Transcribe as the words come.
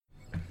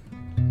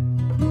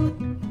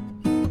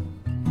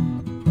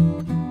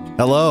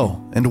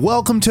Hello, and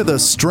welcome to the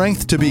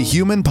Strength to Be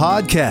Human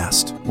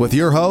podcast with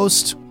your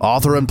host,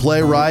 author and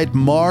playwright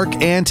Mark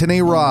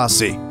Antony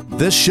Rossi.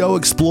 This show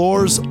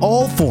explores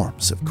all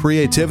forms of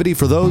creativity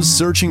for those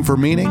searching for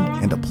meaning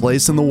and a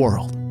place in the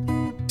world.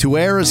 To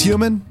err is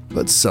human,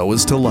 but so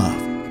is to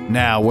love.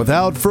 Now,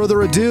 without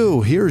further ado,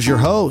 here's your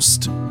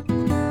host.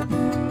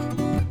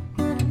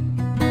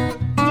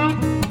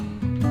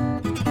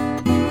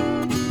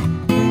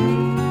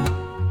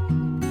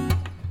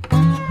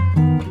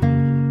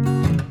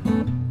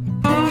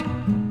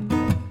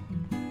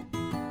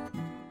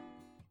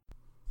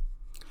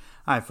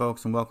 Hi,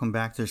 folks, and welcome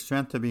back to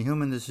Strength to Be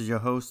Human. This is your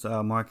host,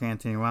 Mark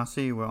Antony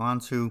Rossi. We're on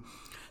to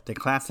the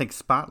Classic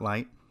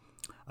Spotlight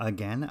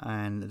again,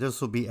 and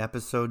this will be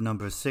episode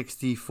number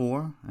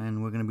 64,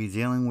 and we're going to be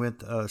dealing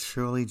with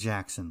Shirley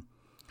Jackson.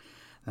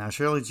 Now,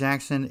 Shirley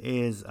Jackson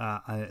is,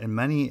 in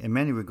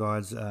many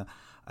regards, an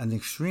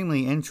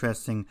extremely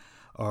interesting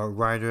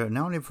writer,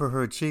 not only for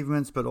her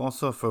achievements, but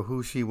also for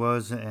who she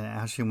was and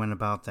how she went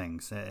about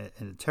things.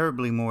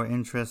 Terribly more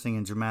interesting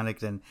and dramatic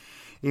than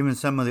even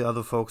some of the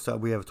other folks that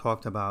we have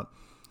talked about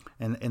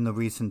in the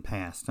recent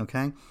past,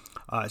 okay?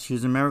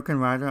 She's an American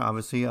writer,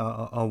 obviously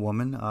a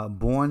woman,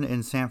 born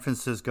in San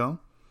Francisco,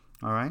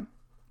 all right?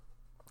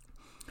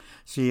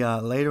 She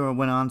later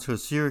went on to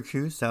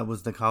Syracuse. That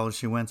was the college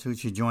she went to.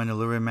 She joined a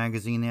literary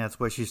magazine there. That's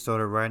where she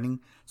started writing.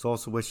 It's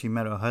also where she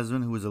met her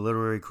husband, who was a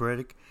literary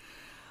critic,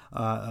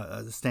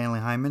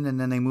 Stanley Hyman, and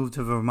then they moved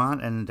to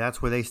Vermont, and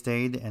that's where they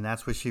stayed, and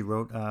that's where she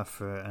wrote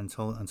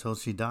until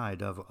she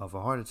died of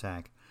a heart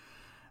attack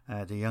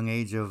at the young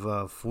age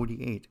of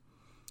 48.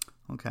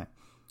 Okay.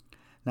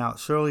 Now,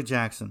 Shirley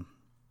Jackson.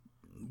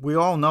 We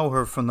all know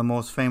her from the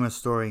most famous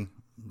story,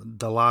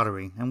 The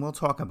Lottery, and we'll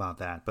talk about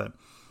that. But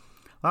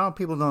a lot of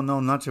people don't know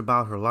much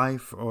about her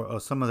life or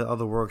some of the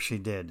other work she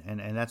did.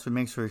 And that's what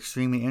makes her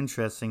extremely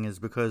interesting, is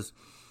because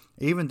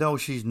even though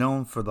she's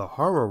known for the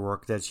horror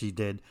work that she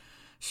did,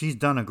 she's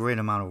done a great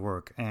amount of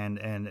work and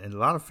a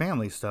lot of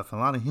family stuff,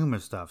 and a lot of humor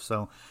stuff.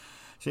 So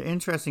she's an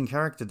interesting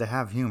character to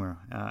have humor.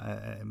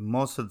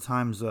 Most of the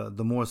times,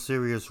 the more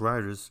serious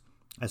writers,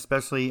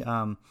 especially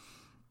the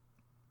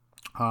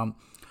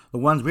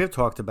ones we've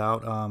talked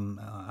about,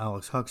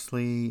 Aldous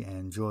Huxley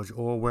and George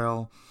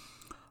Orwell,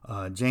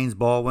 James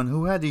Baldwin,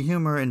 who had the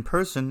humor in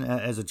person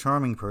as a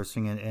charming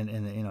person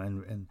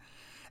and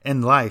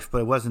in life,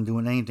 but wasn't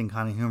doing anything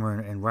kind of humor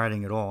in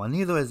writing at all. And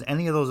neither is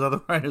any of those other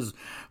writers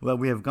that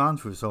we have gone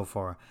through so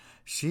far.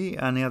 She,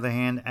 on the other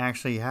hand,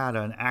 actually had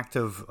an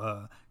active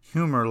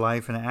humor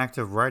life and an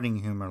active writing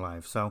humor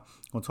life. So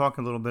we'll talk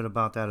a little bit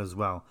about that as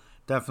well.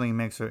 Definitely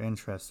makes her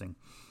interesting.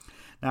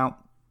 Now,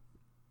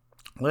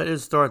 let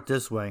us start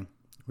this way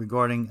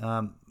regarding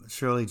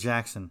Shirley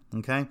Jackson,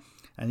 okay?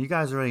 And you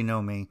guys already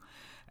know me,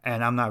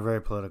 and I'm not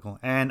very political,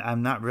 and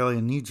I'm not really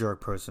a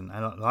knee-jerk person.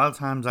 A lot of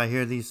times I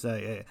hear these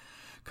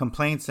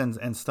complaints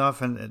and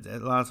stuff, and a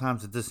lot of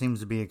times it just seems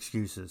to be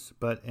excuses.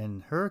 But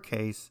in her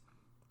case,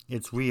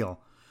 it's real.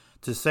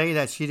 To say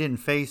that she didn't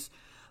face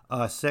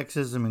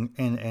sexism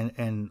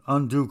and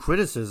undue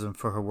criticism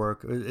for her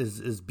work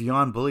is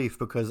beyond belief,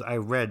 because I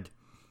read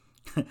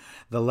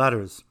the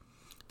letters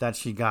that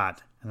she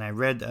got, and I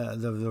read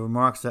the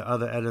remarks that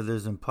other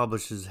editors and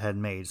publishers had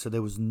made. So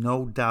there was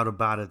no doubt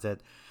about it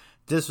that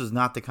this was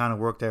not the kind of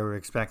work they were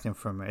expecting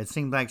from her. It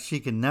seemed like she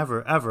could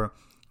never, ever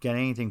get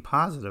anything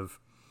positive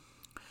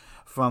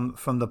from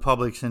the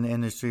publics in the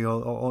industry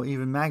or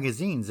even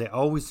magazines. They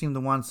always seem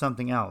to want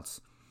something else.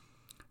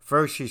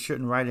 First, she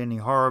shouldn't write any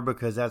horror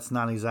because that's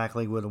not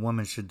exactly what a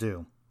woman should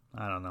do.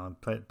 I don't know.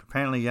 But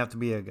apparently, you have to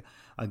be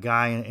a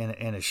guy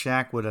in a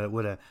shack with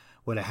a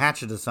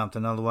hatchet or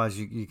something. Otherwise,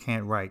 you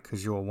can't write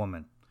because you're a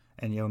woman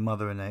and you're a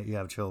mother and you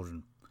have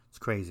children. It's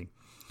crazy.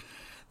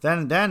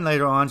 Then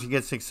later on, she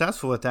gets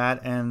successful with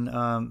that,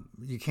 and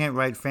you can't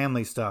write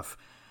family stuff.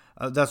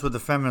 That's what the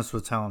feminists were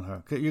telling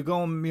her.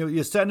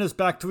 You're setting us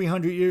back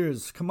 300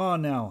 years. Come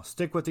on now,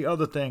 stick with the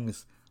other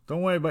things.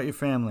 Don't worry about your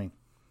family.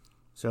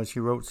 So she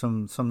wrote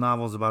some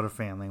novels about her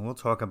family, and we'll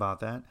talk about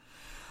that.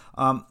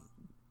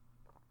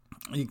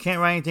 You can't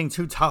write anything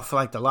too tough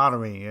like The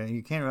Lottery.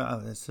 You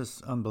can't. It's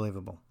just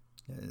unbelievable.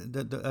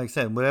 Like I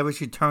said, whatever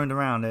she turned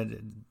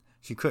around,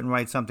 she couldn't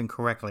write something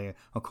correctly,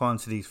 according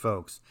to these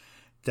folks.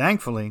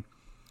 Thankfully,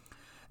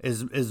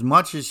 as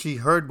much as she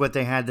heard what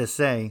they had to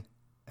say,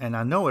 and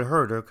I know it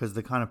hurt her because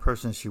the kind of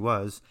person she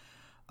was,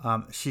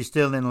 she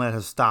still didn't let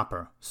her stop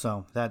her.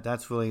 So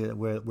that's really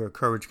where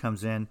courage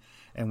comes in,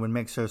 and what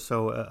makes her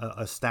so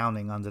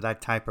astounding under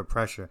that type of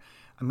pressure.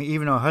 I mean,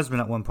 even her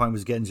husband at one point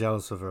was getting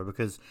jealous of her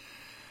because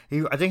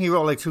I think he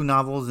wrote like 2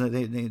 novels, and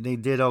they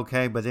did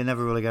okay, but they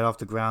never really got off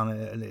the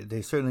ground.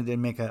 They certainly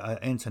didn't make an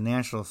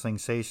international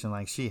sensation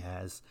like she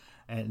has,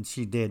 and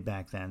she did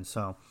back then.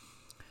 So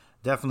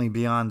definitely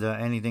beyond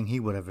anything he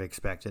would have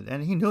expected.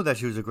 And he knew that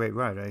she was a great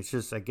writer. It's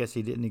just, I guess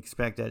he didn't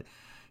expect that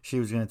she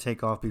was going to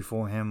take off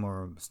before him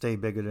or stay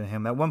bigger than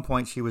him. At one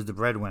point, she was the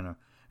breadwinner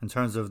in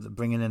terms of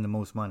bringing in the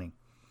most money.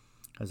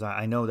 Because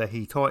I know that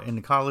he taught in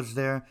the college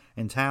there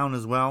in town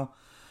as well,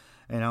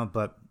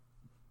 but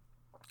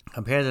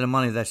compared to the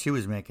money that she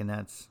was making,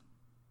 that's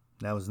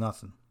That was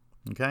nothing.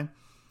 Okay?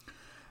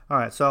 All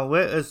right, so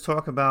let's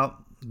talk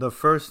about the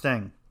first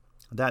thing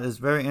that is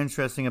very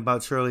interesting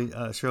about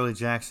Shirley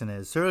Jackson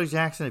is. Shirley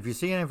Jackson, if you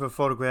see any of her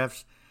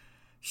photographs,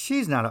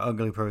 she's not an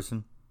ugly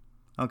person.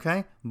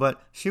 Okay?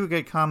 But she would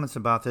get comments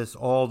about this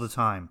all the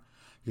time.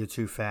 You're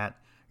too fat.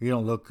 You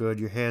don't look good.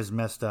 Your hair's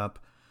messed up.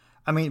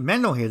 I mean,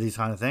 men don't hear these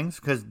kind of things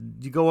because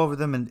you go over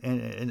them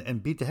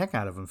and beat the heck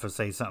out of them for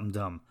saying something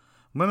dumb.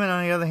 Women,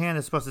 on the other hand,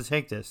 are supposed to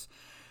take this.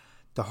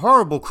 The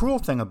horrible, cruel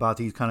thing about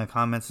these kind of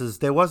comments is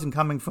they wasn't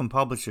coming from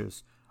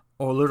publishers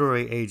or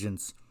literary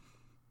agents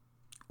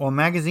or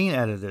magazine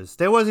editors.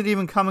 They wasn't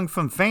even coming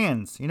from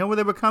fans. You know where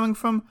they were coming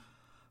from?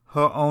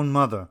 Her own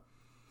mother.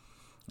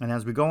 And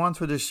as we go on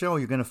through this show,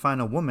 you're going to find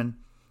a woman,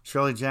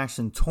 Shirley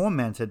Jackson,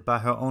 tormented by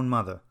her own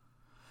mother.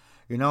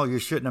 You know, you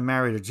shouldn't have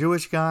married a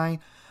Jewish guy.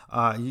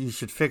 You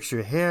should fix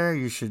your hair.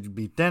 You should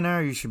be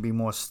thinner. You should be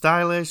more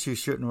stylish. You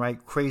shouldn't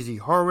write crazy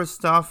horror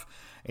stuff.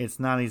 It's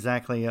not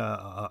exactly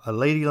a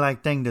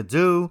ladylike thing to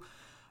do.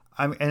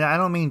 And I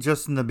don't mean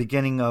just in the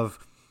beginning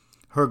of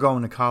her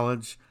going to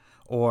college,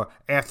 or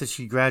after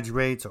she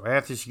graduates, or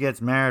after she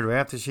gets married, or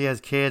after she has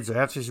kids, or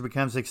after she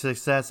becomes a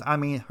success. I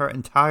mean, her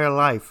entire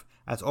life.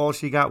 That's all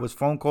she got was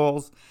phone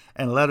calls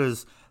and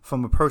letters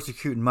from a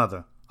persecuting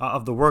mother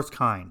of the worst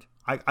kind.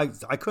 I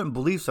couldn't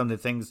believe some of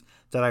the things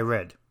that I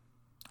read.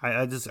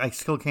 I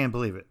still can't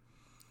believe it.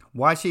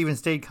 Why she even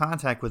stayed in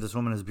contact with this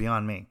woman is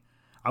beyond me.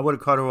 I would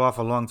have cut her off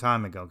a long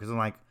time ago because I'm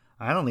like,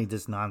 I don't need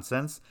this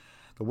nonsense.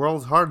 The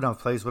world's a hard enough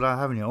place without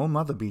having your own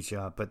mother beat you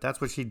up, but that's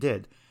what she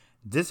did.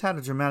 This had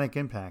a dramatic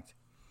impact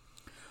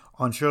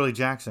on Shirley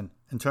Jackson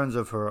in terms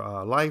of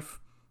her life,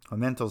 her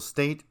mental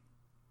state,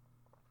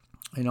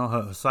 you know,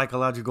 her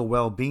psychological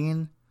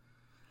well-being.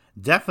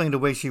 Definitely the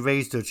way she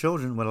raised her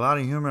children with a lot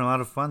of humor and a lot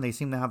of fun. They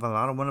seem to have a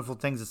lot of wonderful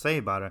things to say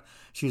about her.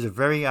 She's a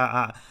very,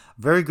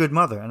 very good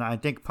mother, and I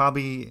think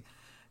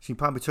she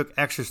probably took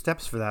extra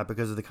steps for that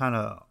because of the kind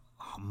of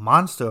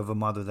monster of a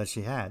mother that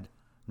she had.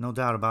 No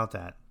doubt about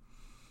that.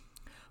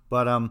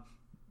 But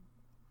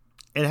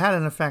it had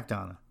an effect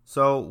on her.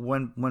 So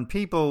when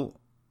people,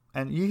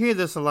 and you hear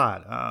this a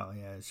lot, oh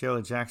yeah,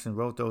 Shirley Jackson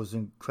wrote those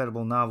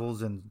incredible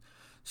novels and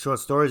short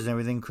stories and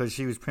everything because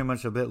she was pretty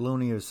much a bit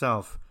loony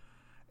herself.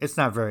 It's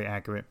not very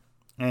accurate.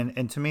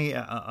 And to me,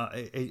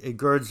 it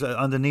girds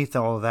underneath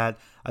all of that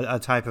a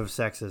type of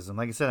sexism.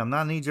 Like I said, I'm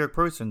not a knee-jerk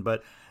person,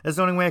 but that's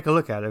the only way I can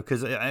look at it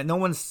because no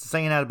one's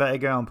saying that about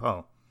Edgar Allan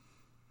Poe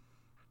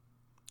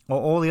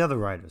or all the other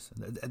writers.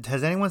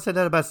 Has anyone said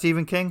that about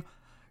Stephen King?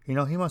 You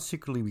know, he must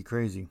secretly be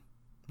crazy.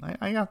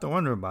 I have to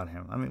wonder about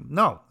him. I mean,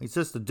 no, he's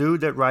just a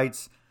dude that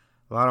writes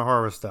a lot of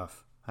horror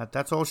stuff.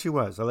 That's all she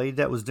was, a lady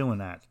that was doing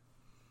that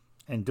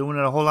and doing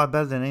it a whole lot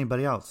better than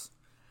anybody else.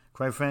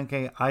 Quite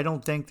frankly, I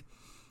don't think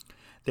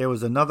there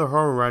was another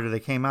horror writer that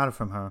came out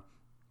from her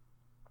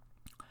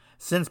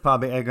since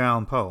probably Edgar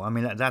Allan Poe. I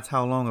mean, that's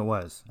how long it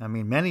was. I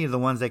mean, many of the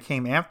ones that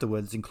came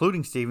afterwards,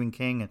 including Stephen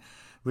King and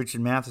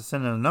Richard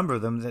Matheson and a number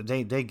of them,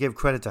 they give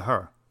credit to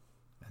her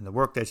and the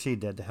work that she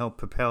did to help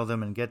propel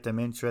them and get them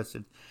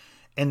interested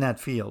in that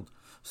field.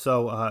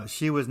 So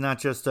she was not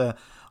just a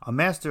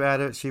master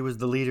at it, she was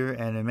the leader,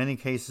 and in many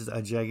cases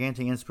a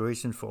gigantic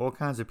inspiration for all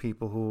kinds of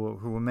people who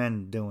were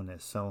men doing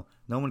this. So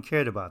no one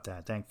cared about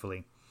that,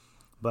 thankfully.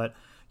 But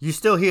you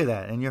still hear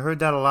that, and you heard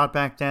that a lot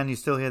back then, you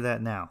still hear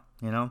that now,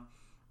 you know?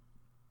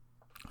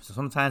 So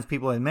sometimes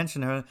people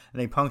mention her,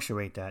 and they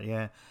punctuate that.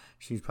 Yeah,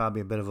 she's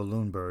probably a bit of a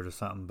loon bird or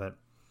something, but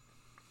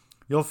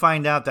you'll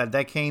find out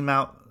that came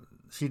out,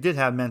 she did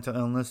have mental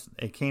illness.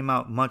 It came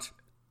out much,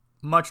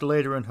 much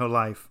later in her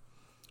life,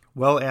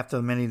 well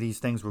after many of these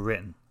things were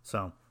written.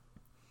 So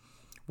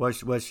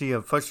was she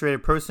a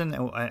frustrated person,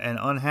 an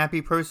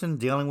unhappy person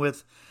dealing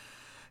with,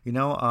 you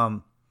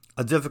know,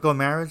 a difficult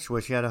marriage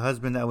where she had a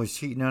husband that was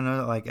cheating on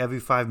her like every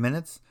 5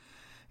 minutes,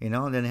 you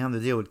know, and then having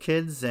to deal with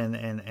kids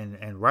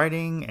and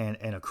writing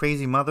and a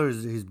crazy mother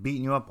who's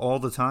beating you up all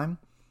the time?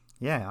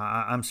 Yeah,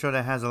 I'm sure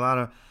that has a lot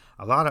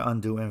of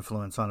undue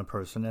influence on a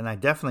person, and I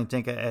definitely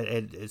think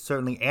it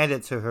certainly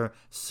added to her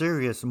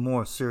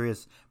more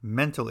serious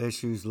mental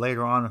issues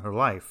later on in her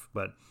life.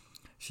 But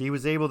she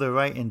was able to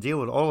write and deal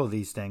with all of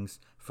these things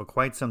for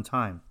quite some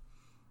time.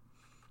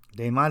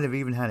 They might have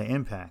even had an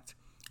impact.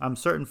 I'm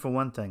certain for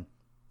one thing.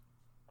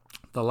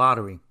 The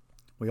lottery.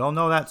 We all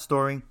know that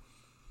story.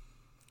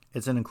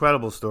 It's an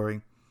incredible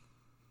story.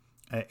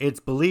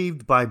 It's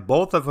believed by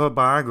both of her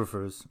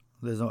biographers.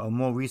 There's a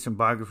more recent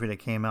biography that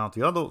came out.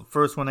 The other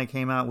first one that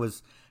came out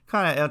was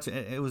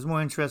it was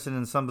more interested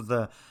in some of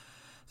the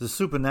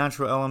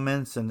supernatural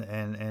elements and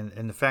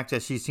the fact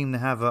that she seemed to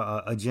have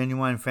a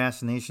genuine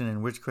fascination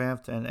in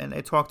witchcraft, and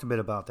they talked a bit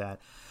about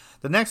that.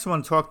 The next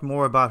one talked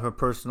more about her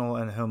personal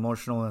and her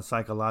emotional and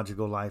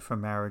psychological life, her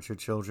marriage, her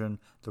children,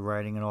 the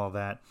writing, and all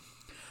that.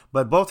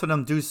 But both of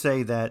them do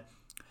say that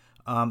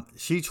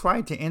she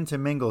tried to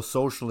intermingle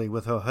socially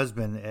with her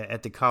husband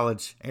at the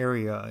college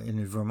area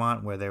in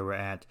Vermont where they were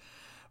at.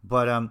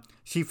 But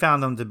she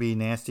found them to be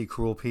nasty,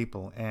 cruel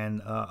people.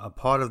 And a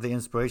part of the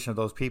inspiration of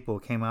those people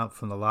came out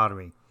from the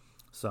lottery.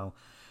 So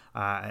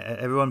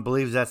Everyone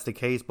believes that's the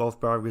case. Both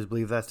biographers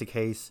believe that's the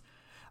case.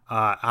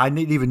 I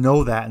didn't even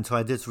know that until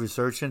I did some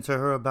research into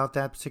her about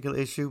that particular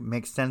issue.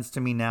 Makes sense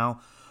to me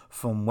now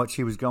from what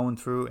she was going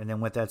through, and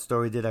then what that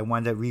story did. I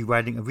wound up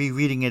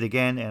rereading it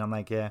again, and I'm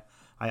like, yeah,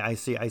 I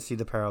see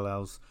the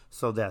parallels.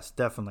 So that's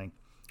definitely.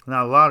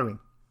 Now, lottery.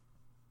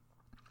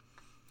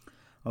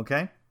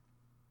 Okay?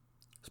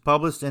 It's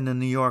published in the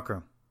New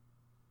Yorker.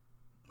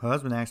 Her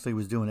husband actually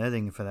was doing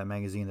editing for that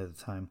magazine at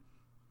the time.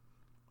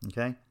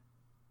 Okay?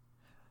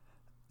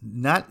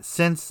 Not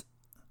since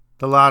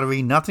the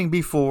lottery, nothing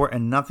before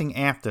and nothing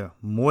after,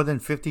 more than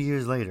 50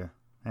 years later.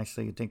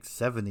 Actually, I think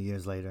 70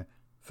 years later,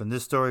 from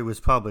this story was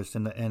published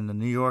in the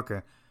New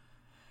Yorker,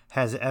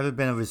 has ever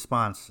been a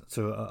response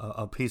to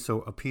a piece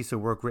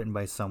of work written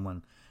by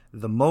someone.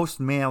 The most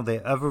mail they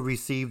ever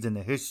received in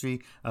the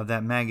history of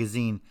that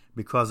magazine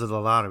because of the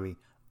lottery.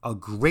 A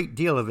great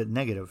deal of it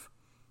negative.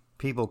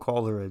 People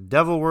called her a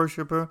devil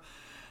worshiper.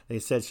 They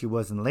said she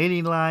wasn't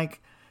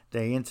ladylike.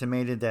 They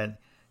intimated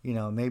that,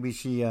 maybe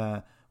she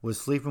was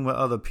sleeping with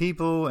other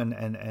people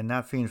and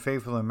not being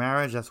faithful in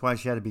marriage. That's why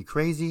she had to be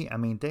crazy. I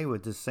mean, they were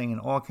just saying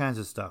all kinds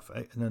of stuff.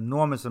 An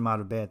enormous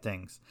amount of bad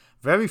things.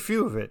 Very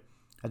few of it.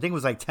 I think it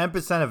was like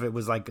 10% of it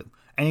was like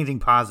anything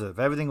positive.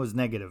 Everything was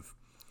negative.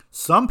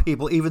 Some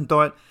people even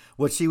thought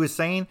what she was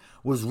saying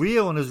was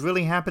real and was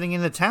really happening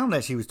in the town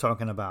that she was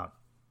talking about.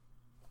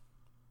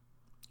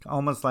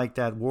 Almost like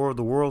that War of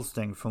the Worlds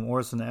thing from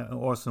Orson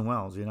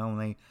Welles,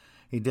 when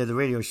he did the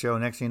radio show.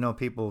 Next thing you know,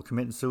 people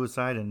committing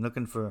suicide and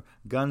looking for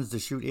guns to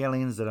shoot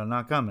aliens that are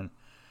not coming.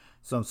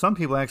 So some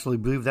people actually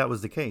believe that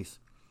was the case.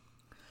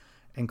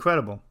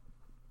 Incredible.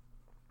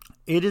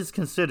 It is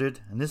considered,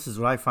 and this is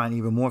what I find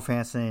even more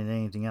fascinating than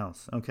anything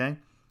else, okay?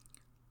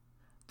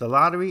 The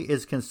Lottery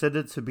is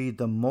considered to be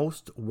the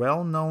most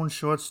well-known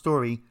short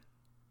story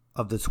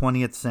of the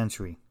 20th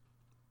century.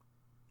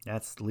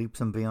 That's leaps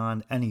and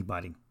beyond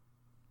anybody.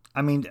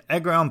 I mean,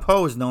 Edgar Allan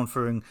Poe is known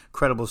for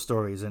incredible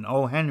stories, and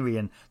O. Henry,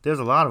 and there's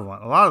a lot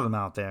of them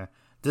out there.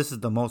 This is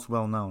the most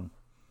well-known.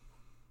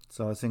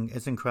 So it's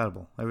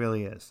incredible. It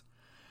really is.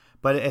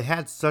 But it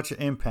had such an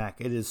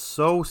impact. It is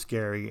so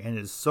scary, and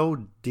it is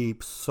so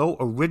deep, so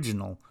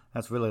original.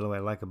 That's really what I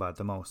like about it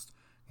the most,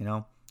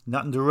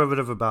 Nothing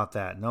derivative about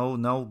that.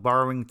 No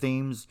borrowing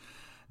themes,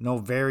 no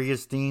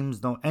various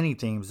themes, no any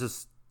themes,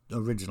 just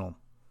original.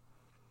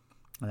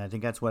 And I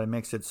think that's what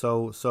makes it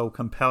so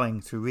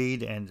compelling to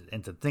read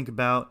and to think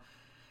about.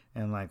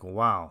 And like,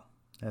 wow,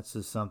 that's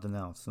just something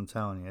else. I'm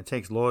telling you. It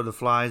takes Lord of the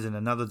Flies in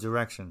another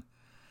direction.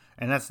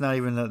 And that's not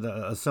even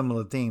a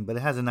similar theme, but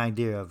it has an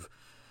idea of,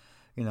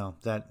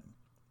 that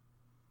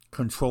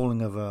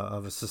controlling of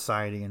a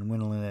society and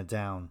whittling it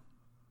down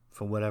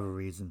for whatever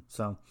reason.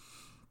 So,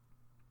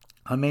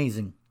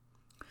 amazing.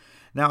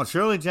 Now,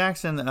 Shirley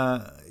Jackson,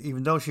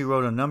 even though she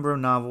wrote a number of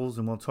novels,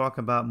 and we'll talk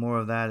about more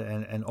of that,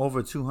 and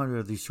over 200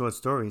 of these short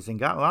stories, and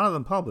got a lot of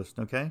them published,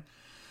 okay?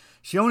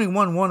 She only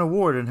won one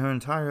award in her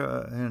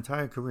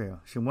entire career.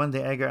 She won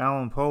the Edgar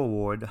Allan Poe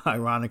Award,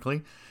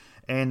 ironically,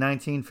 in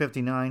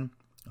 1959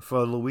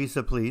 for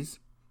Louisa Please,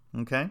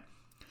 okay?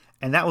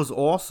 And that was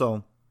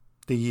also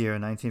the year,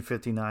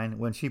 1959,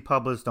 when she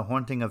published The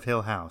Haunting of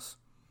Hill House.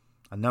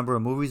 A number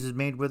of movies is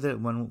made with it.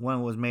 One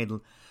was made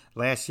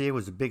last year,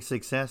 was a big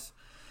success.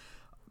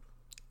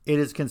 It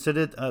is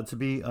considered to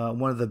be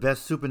one of the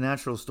best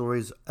supernatural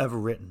stories ever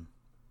written.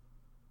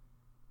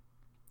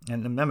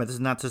 And remember, this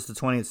is not just the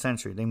 20th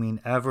century. They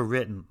mean ever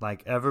written,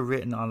 like ever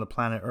written on the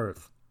planet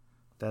Earth.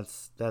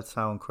 That's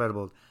how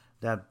incredible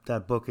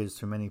that book is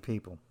to many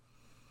people.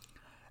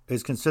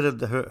 It's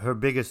considered her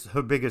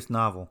biggest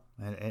novel,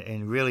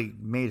 and really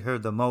made her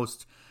the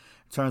most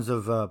in terms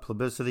of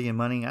publicity and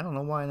money. I don't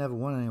know why I never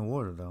won any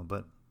award though,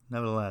 but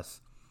nevertheless,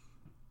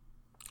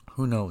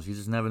 who knows? You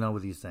just never know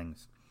with these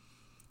things.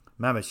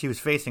 Remember, she was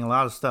facing a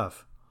lot of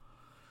stuff.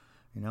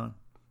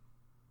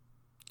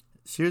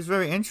 She was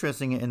very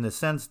interesting in the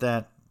sense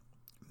that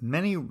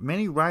many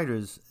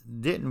writers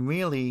didn't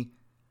really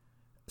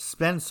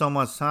spend so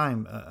much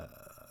time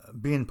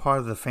being part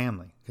of the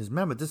family. Because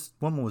remember, this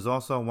woman was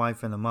also a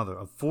wife and a mother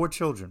of 4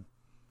 children.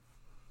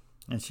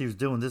 And she was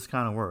doing this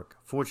kind of work.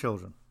 4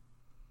 children.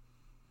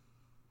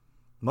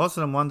 Most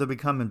of them wanted to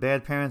become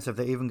bad parents if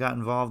they even got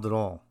involved at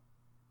all.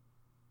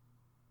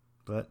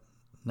 But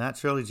not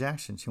Shirley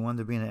Jackson. She wanted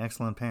to be an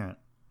excellent parent.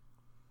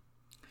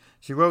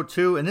 She wrote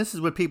 2, and this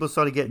is what people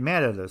started getting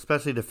mad at her,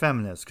 especially the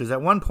feminists, because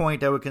at one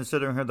point they were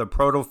considering her the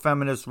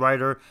proto-feminist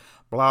writer,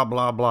 blah,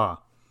 blah, blah.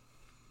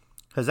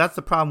 Because that's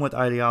the problem with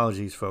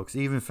ideologies, folks,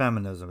 even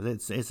feminism.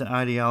 It's an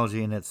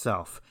ideology in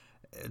itself.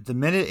 The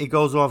minute it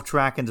goes off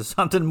track into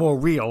something more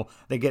real,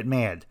 they get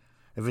mad.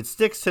 If it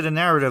sticks to the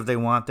narrative they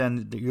want,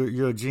 then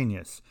you're a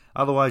genius.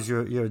 Otherwise,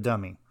 you're a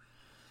dummy.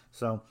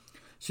 So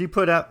she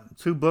put out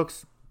 2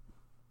 books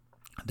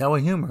that were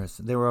humorous.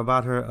 They were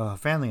about her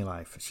family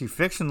life. She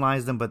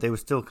fictionalized them, but they were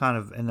still kind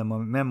of in the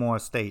memoir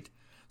state.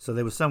 So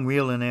there was some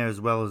real in there as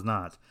well as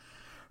not.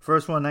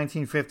 First one,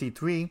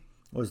 1953,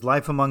 was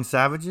Life Among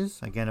Savages,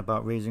 again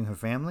about raising her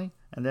family.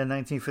 And then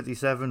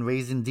 1957,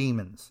 Raising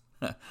Demons.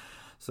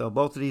 So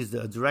both of these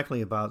are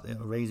directly about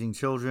raising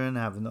children,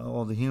 having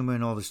all the humor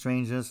and all the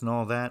strangeness and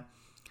all that.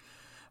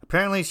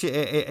 Apparently,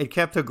 it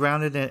kept her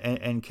grounded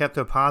and kept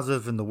her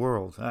positive in the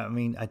world. I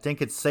mean, I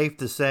think it's safe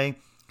to say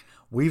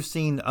we've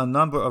seen a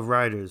number of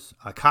writers.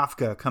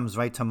 Kafka comes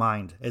right to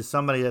mind as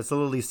somebody that's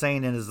literally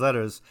saying in his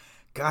letters,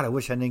 God, I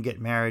wish I didn't get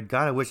married.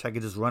 God, I wish I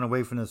could just run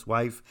away from this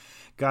wife.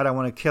 God, I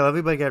want to kill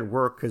everybody at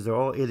work because they're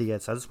all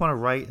idiots. I just want to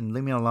write and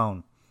leave me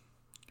alone.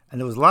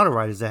 And there was a lot of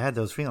writers that had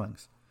those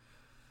feelings.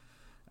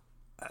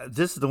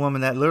 This is the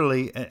woman that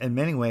literally, in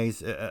many ways,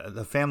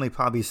 the family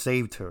probably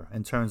saved her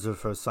in terms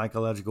of her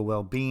psychological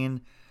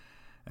well-being,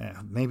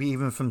 maybe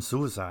even from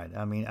suicide.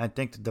 I mean, I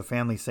think that the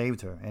family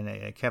saved her, and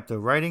it kept her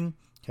writing,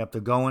 kept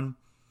her going,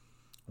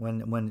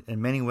 when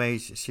in many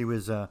ways she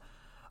was a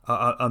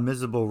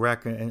miserable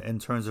wreck in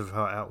terms of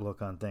her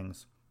outlook on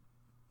things.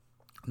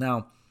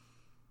 Now,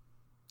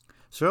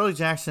 Shirley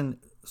Jackson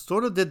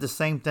sort of did the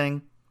same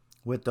thing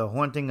with The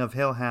Haunting of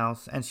Hill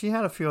House, and she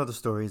had a few other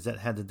stories that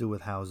had to do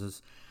with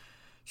houses.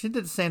 She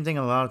did the same thing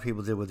a lot of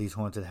people did with these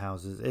haunted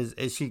houses,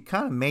 is she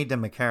kind of made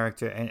them a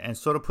character and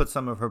sort of put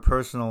some of her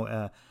personal,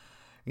 I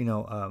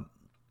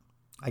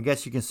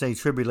guess you can say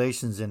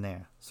tribulations in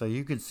there. So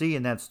you can see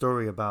in that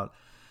story about,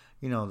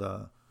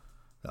 the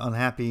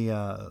unhappy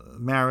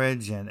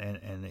marriage and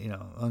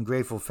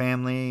ungrateful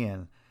family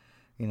and,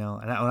 and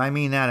when I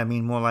mean that, I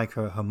mean more like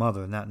her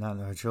mother, not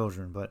her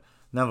children, but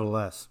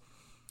nevertheless.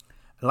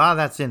 A lot of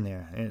that's in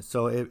there, and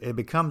so it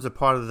becomes a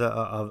part of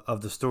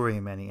the story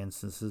in many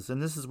instances.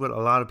 And this is what a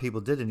lot of people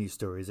did in these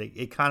stories.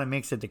 It kind of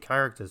makes it the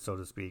character, so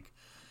to speak.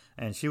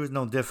 And she was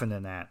no different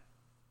than that.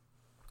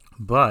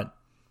 But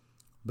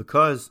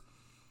because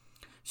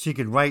she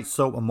could write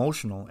so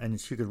emotional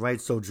and she could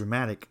write so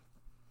dramatic,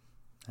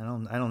 I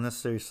don't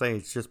necessarily say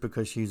it's just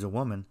because she's a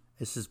woman.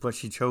 This is what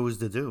she chose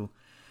to do.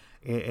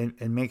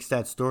 It makes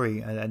that story,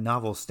 a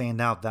novel, stand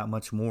out that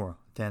much more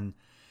than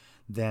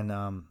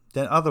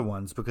other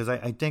ones, because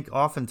I think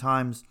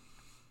oftentimes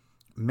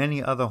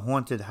many other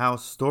haunted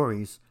house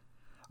stories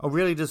are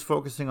really just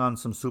focusing on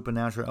some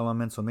supernatural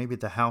elements, or maybe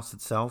the house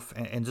itself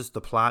and just the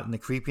plot and the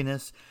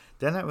creepiness.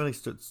 They're not really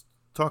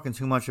talking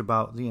too much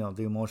about the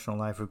emotional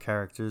life of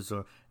characters,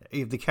 or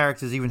if the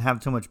characters even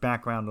have too much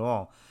background at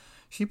all.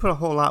 She put a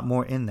whole lot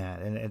more in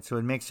that, and so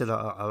it makes it a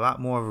lot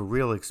more of a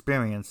real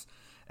experience,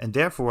 and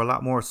therefore a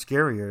lot more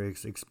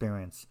scarier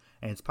experience.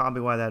 And it's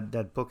probably why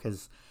that book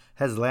has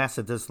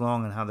lasted this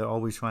long, and how they're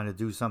always trying to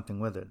do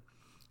something with it.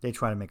 They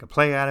try to make a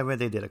play out of it.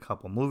 They did a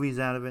couple movies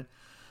out of it.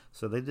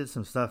 So they did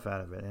some stuff out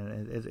of it.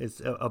 And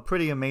it's a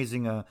pretty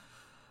amazing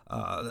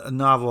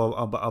novel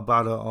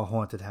about a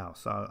haunted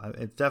house.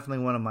 It's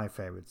definitely one of my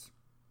favorites.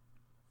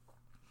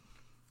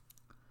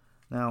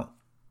 Now,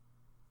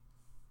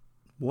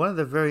 one of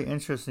the very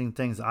interesting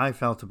things I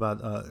felt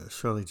about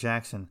Shirley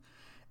Jackson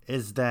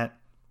is that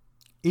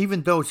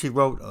even though she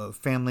wrote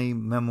family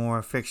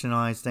memoir,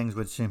 fictionalized things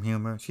with some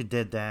humor, she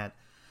did that.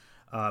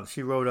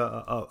 She wrote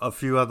a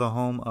few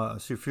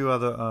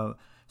other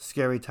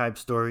scary type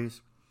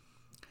stories,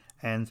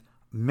 and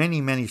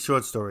many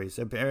short stories.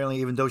 Apparently,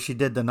 even though she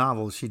did the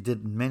novels, she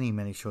did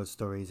many short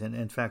stories, and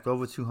in fact,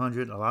 over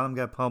 200. A lot of them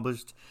got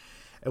published.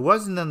 It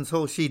wasn't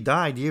until she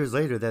died years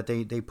later that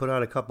they put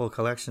out a couple of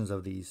collections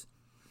of these.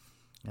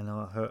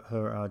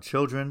 Her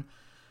children,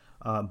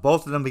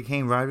 both of them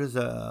became writers. 2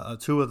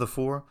 of the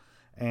 4.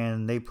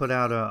 And they put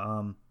out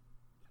and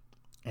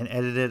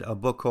edited a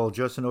book called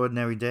Just an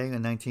Ordinary Day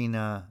in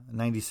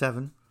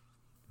 1997,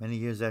 many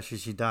years after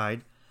she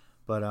died.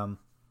 But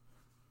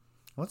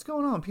what's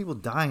going on? People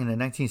dying in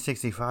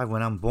 1965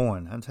 when I'm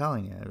born. I'm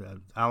telling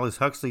you. Aldous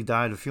Huxley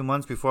died a few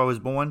months before I was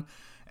born,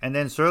 and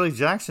then Shirley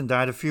Jackson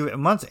died a few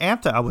months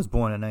after I was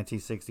born in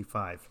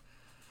 1965.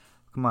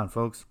 Come on,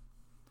 folks.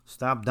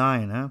 Stop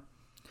dying, huh?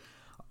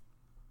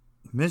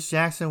 Miss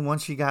Jackson,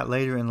 once she got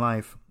later in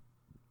life,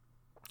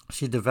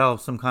 she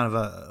developed some kind of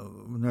a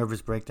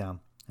nervous breakdown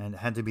and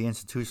had to be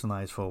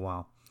institutionalized for a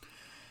while.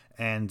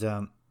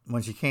 And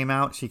when she came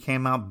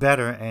out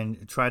better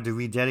and tried to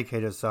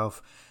rededicate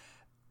herself.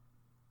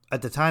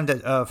 At the time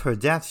of her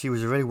death, she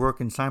was already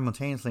working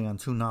simultaneously on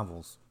 2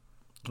 novels.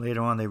 Later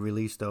on, they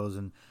released those,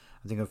 and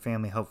I think her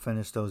family helped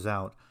finish those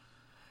out.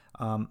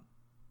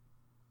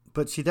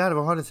 But she died of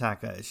a heart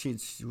attack. She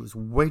was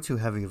way too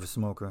heavy of a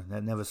smoker.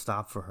 That never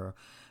stopped for her.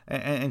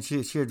 And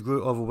she had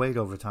grew overweight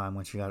over time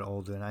when she got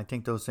older. And I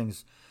think those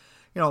things,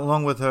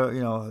 along with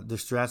her, the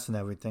stress and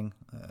everything,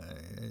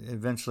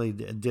 eventually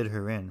did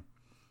her in.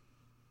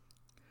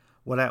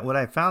 What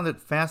I found it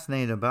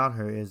fascinating about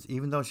her is,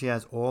 even though she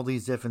has all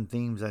these different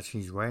themes that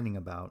she's writing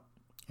about,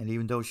 and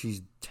even though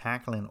she's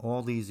tackling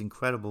all these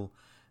incredible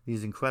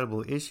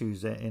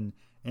issues in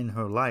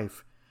her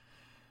life,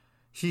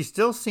 she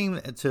still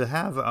seemed to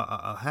have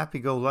a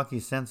happy-go-lucky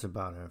sense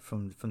about her.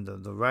 From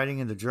the writing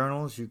in the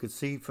journals, you could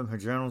see from her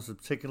journals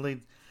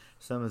particularly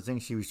some of the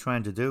things she was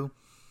trying to do.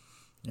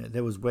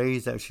 There was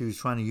ways that she was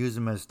trying to use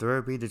them as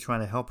therapy to try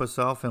to help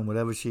herself and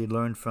whatever she had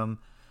learned from,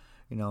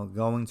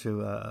 going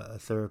to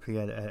therapy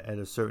at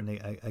a certain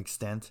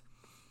extent.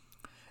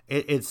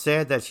 it's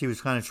sad that she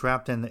was kind of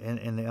trapped in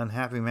the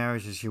unhappy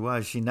marriage that she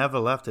was. She never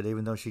left it,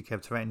 even though she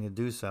kept threatening to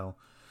do so.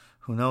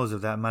 Who knows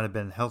if that might have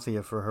been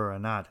healthier for her or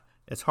not?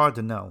 It's hard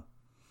to know.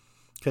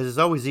 Because it's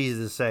always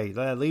easy to say,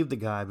 leave the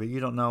guy, but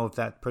you don't know if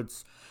that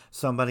puts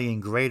somebody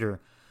in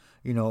greater,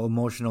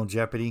 emotional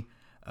jeopardy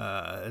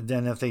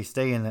than if they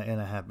stay in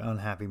a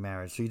unhappy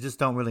marriage. So you just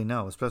don't really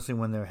know, especially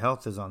when their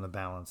health is on the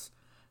balance.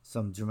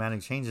 Some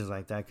dramatic changes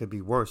like that could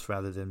be worse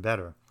rather than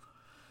better.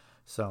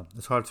 So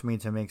it's hard for me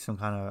to make some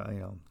kind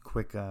of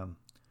quick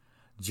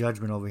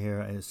judgment over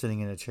here, sitting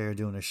in a chair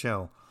doing a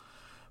show.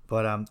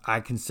 But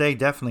I can say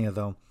definitely,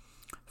 though,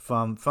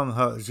 from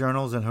her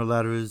journals and her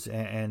letters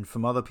and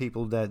from other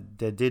people that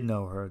did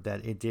know her,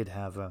 that it did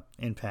have an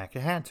impact.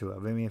 It had to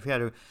have. I mean, if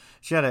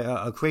she had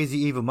a crazy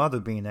evil mother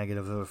being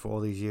negative for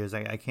all these years,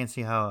 I can't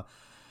see how,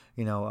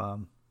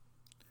 an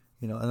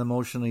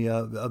emotionally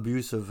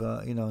abusive,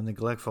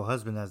 neglectful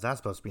husband, that's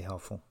supposed to be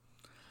helpful.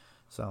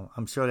 So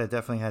I'm sure that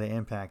definitely had an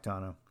impact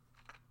on her.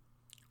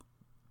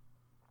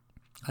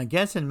 I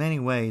guess in many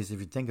ways,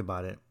 if you think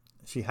about it,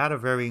 she had a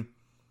very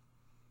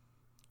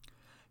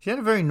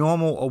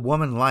normal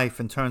woman life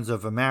in terms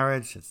of a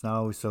marriage. It's not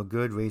always so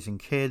good, raising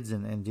kids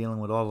and dealing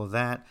with all of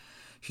that.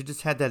 She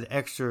just had that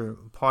extra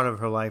part of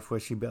her life where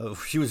she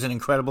was an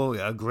incredible,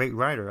 great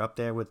writer, up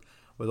there with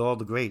all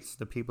the greats,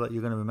 the people that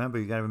you're going to remember.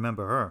 You got to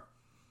remember her,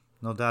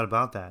 no doubt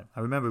about that.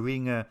 I remember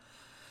reading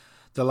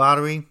The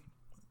Lottery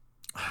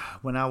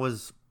when I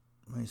was,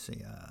 where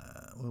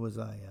was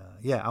I?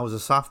 I was a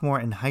sophomore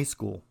in high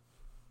school.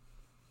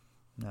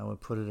 And I would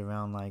put it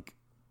around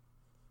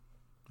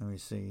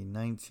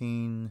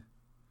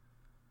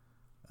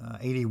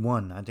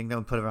 1981. I think that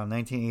would put it around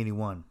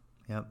 1981.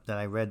 Yep, that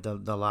I read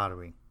the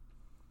Lottery.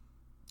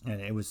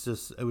 And it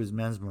was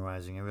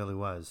mesmerizing. It really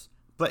was.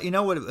 But you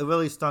know what? It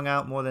really stung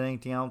out more than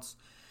anything else.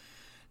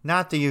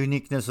 Not the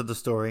uniqueness of the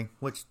story,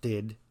 which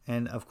did.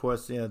 And of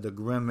course, the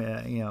grim,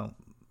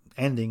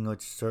 ending,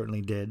 which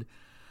certainly did,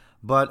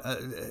 but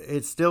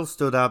it still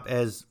stood up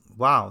as,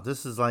 wow,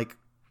 this is like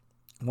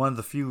one of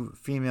the few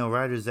female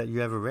writers that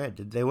you ever read.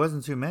 There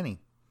wasn't too many,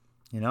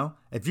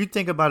 If you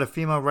think about a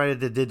female writer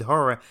that did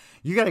horror,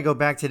 you got to go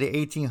back to the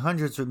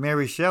 1800s with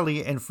Mary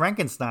Shelley and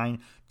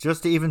Frankenstein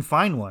just to even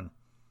find one.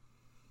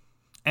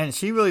 And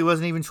she really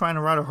wasn't even trying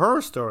to write a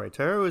horror story.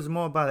 To her, it was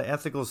more about an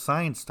ethical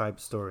science type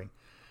story,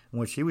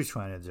 what she was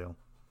trying to do.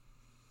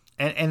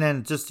 And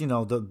then just,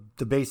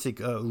 the basic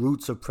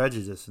roots of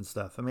prejudice and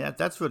stuff. I mean,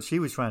 that's what she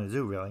was trying to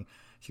do, really.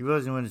 She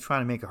wasn't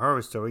trying to make a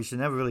horror story. She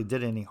never really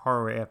did any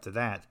horror after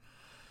that,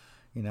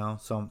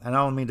 So, and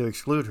I don't mean to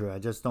exclude her. I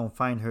just don't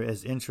find her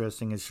as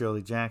interesting as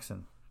Shirley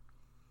Jackson.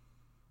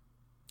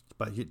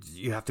 But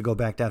you have to go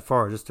back that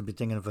far just to be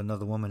thinking of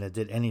another woman that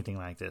did anything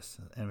like this.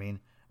 I mean,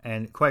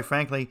 and quite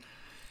frankly,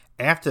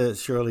 after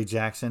Shirley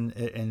Jackson,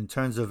 in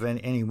terms of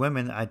any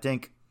women, I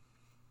think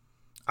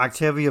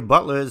Octavia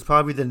Butler is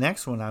probably the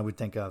next one I would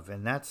think of,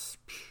 and that's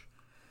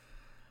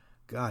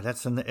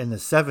in the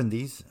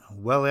 70s,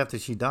 well after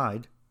she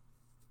died.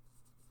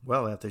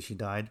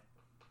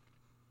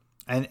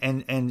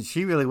 And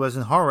she really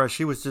wasn't horror.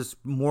 She was just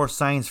more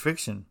science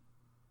fiction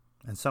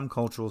and some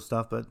cultural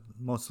stuff, but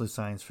mostly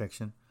science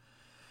fiction.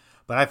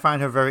 But I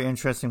find her very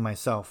interesting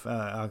myself,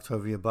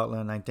 Octavia Butler,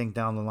 and I think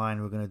down the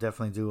line we're going to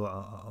definitely do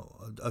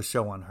a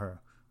show on her,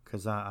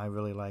 because I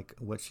really like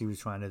what she was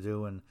trying to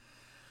do. And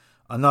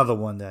another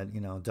one that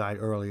died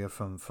earlier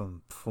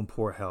from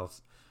poor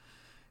health,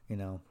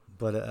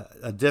 but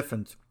a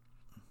different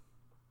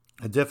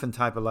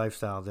type of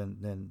lifestyle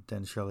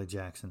than Shirley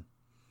Jackson.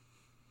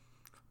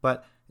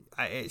 But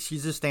she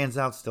just stands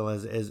out still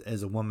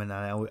as a woman.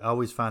 I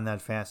always found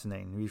that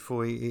fascinating.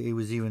 Before it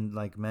was even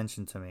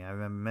mentioned to me, I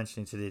remember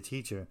mentioning to the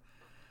teacher,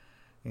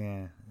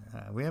 "Yeah,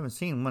 we haven't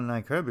seen one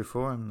like her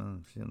before."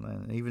 And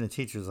even the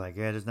teacher's like,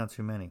 "Yeah, there's not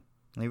too many."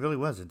 And it really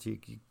wasn't. I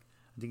think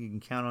you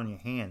can count on your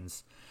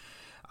hands.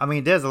 I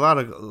mean, there's a lot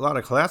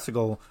of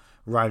classical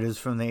writers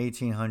from the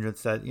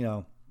 1800s that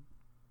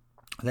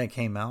that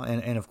came out,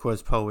 and of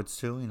course poets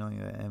too. You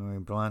got Emily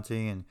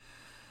Bronte, and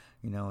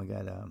we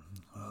got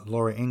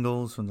Laura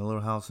Ingalls from the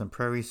Little House on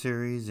Prairie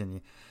series,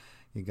 and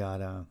you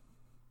got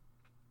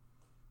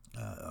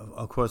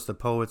of course the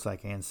poets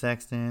like Anne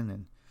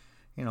Sexton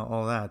and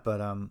all that.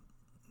 But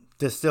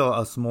there's still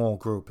a small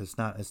group. It's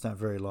not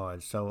very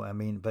large. So I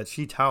mean, but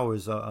she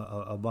towers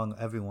among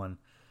everyone.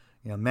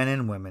 Men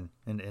and women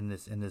in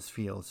this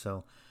field.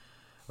 So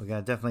we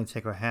gotta definitely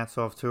take our hats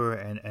off to her.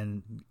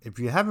 And if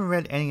you haven't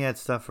read any of that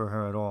stuff for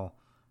her at all,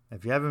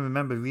 if you haven't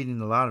remembered reading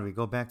The Lottery,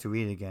 go back to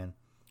read it again.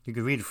 You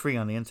can read it free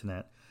on the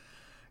internet.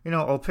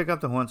 Or pick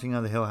up The Haunting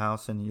of the Hill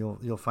House, and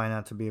you'll find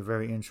out to be a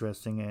very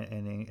interesting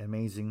and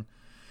amazing.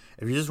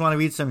 If you just want to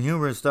read some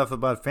humorous stuff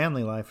about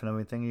family life and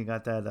everything, you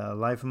got that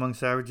Life Among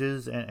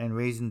Savages and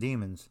Raising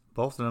Demons.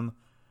 Both of them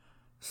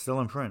still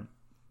in print.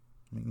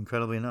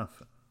 Incredibly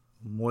enough.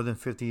 More than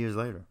 50 years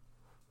later.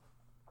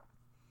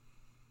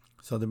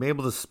 So to be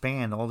able to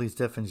span all these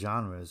different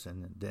genres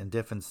and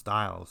different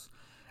styles,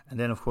 and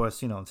then of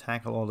course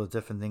tackle all the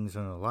different things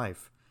in her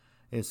life,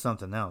 is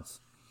something else.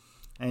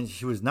 And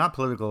she was not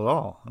political at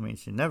all. I mean,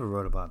 she never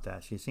wrote about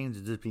that. She seemed to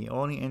just be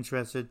only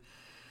interested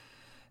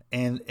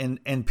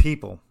in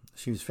people.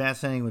 She was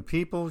fascinated with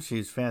people. She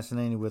was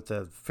fascinated with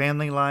the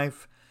family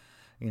life.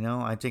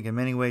 I think in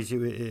many ways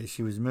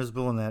she was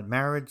miserable in that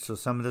marriage. So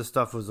some of this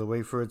stuff was a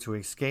way for her to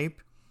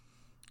escape.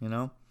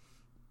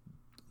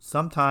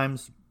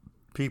 Sometimes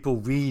people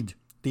read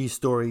these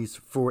stories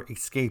for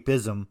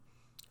escapism.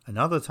 And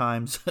other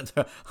times,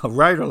 a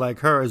writer like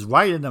her is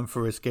writing them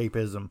for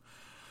escapism.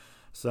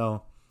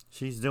 So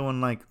she's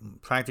doing like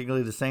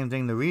practically the same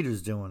thing the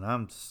reader's doing.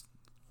 I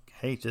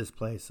hate this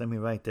place. Let me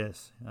write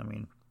this. I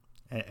mean,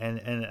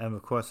 and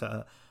of course,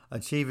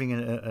 achieving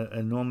an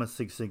enormous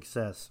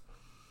success.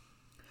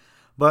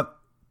 But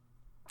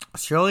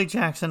Shirley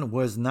Jackson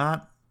was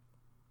not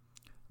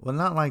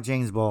like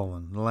James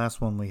Baldwin, the last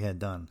one we had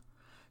done.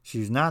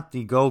 She's not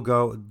the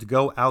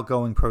go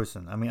outgoing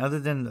person. I mean, other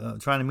than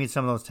trying to meet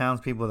some of those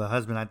townspeople with her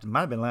husband, it might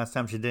have been the last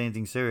time she did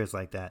anything serious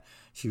like that.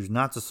 She was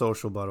not the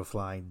social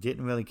butterfly,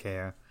 didn't really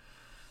care.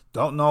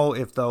 Don't know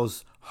if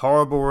those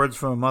horrible words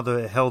from her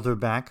mother held her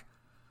back,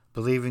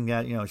 believing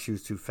that, she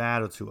was too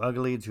fat or too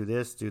ugly, too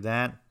this, too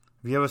that.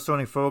 If you ever saw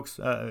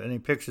any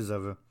pictures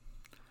of her,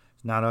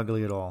 she's not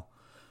ugly at all.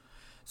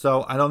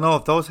 So I don't know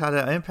if those had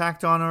an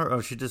impact on her,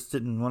 or she just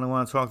didn't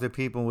want to talk to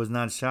people, was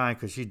not shy,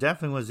 because she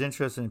definitely was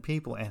interested in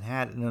people and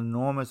had an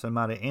enormous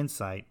amount of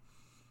insight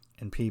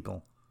in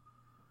people.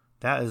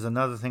 That is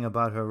another thing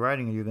about her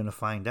writing you're going to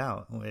find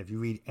out. If you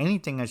read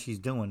anything that she's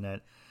doing,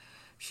 that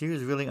she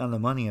was really on the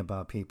money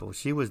about people.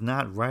 She was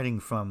not writing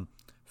from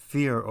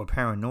fear or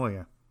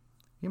paranoia.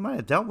 You might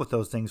have dealt with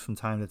those things from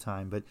time to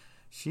time, but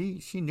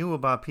she knew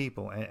about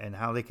people and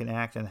how they can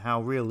act and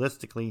how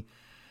realistically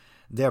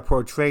they're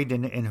portrayed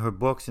in her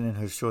books and in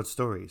her short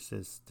stories.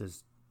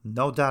 There's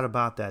no doubt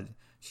about that.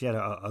 She had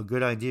a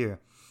good idea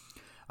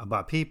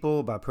about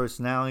people, about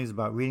personalities,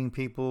 about reading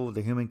people,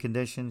 the human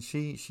condition.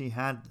 She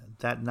had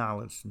that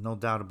knowledge, no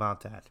doubt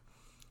about that.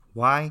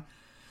 Why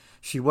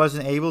she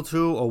wasn't able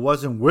to or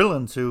wasn't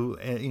willing to,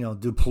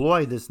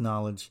 deploy this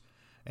knowledge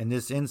and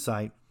this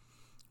insight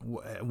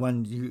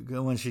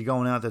when she's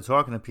going out there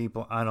talking to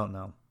people, I don't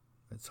know.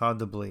 It's hard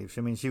to believe.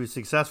 I mean, she was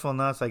successful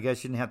enough. I guess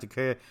she didn't have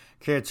to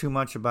care too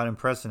much about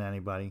impressing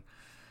anybody,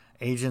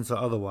 agents or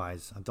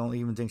otherwise. I don't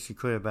even think she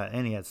could about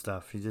any of that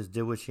stuff. She just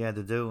did what she had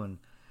to do, and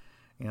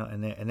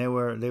they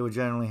were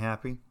generally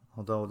happy.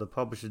 Although the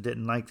publisher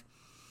didn't like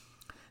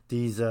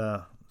these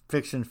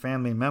fiction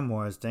family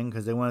memoirs thing,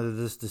 because they wanted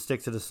to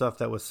stick to the stuff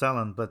that was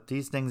selling. But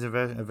these things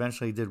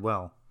eventually did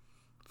well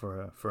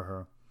for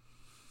her.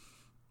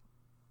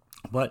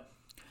 But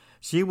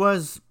she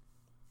was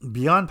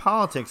beyond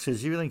politics,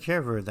 because she really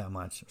cared for it that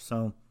much.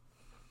 So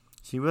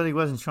she really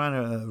wasn't trying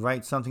to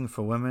write something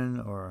for women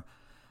or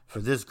for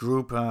this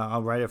group.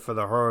 I'll write it for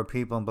the horror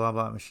people and blah,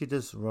 blah. She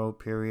just wrote,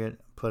 period,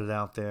 put it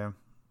out there.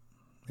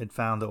 It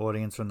found the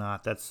audience or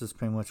not. That's just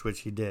pretty much what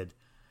she did.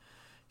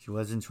 She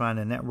wasn't trying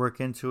to network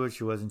into it.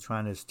 She wasn't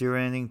trying to steer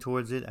anything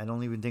towards it. I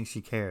don't even think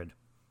she cared.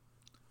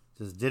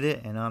 Just did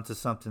it and on to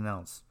something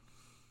else.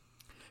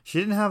 She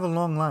didn't have a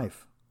long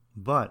life,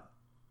 but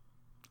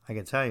I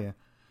can tell you,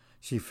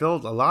 she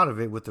filled a lot of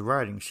it with the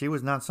writing. She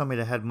was not somebody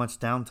that had much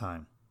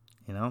downtime,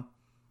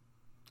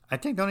 I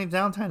think the only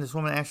downtime this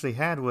woman actually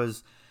had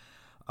was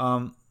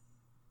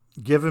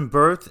giving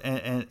birth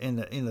and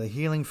the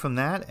healing from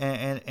that,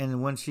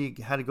 and when she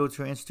had to go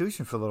to an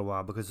institution for a little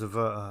while because of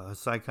a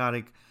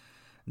psychotic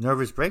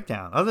nervous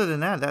breakdown. Other than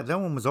that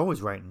one was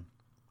always writing.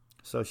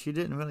 So she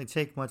didn't really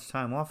take much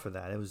time off for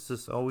that. It was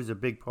just always a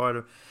big part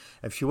of,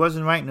 if she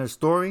wasn't writing her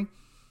story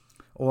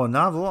or a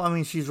novel, I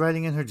mean, she's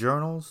writing in her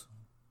journals.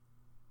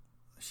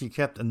 She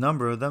kept a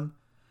number of them.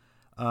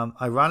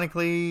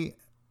 Ironically,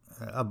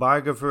 a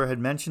biographer had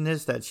mentioned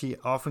this, that she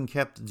often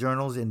kept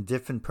journals in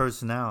different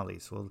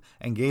personalities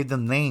and gave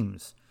them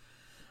names.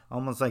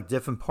 Almost like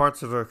different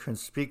parts of her can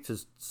speak to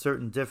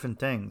certain different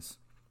things.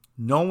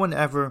 No one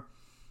ever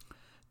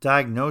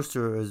diagnosed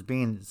her as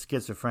being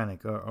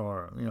schizophrenic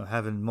or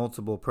having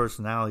multiple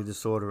personality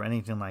disorder or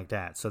anything like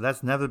that. So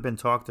that's never been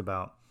talked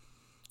about.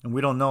 And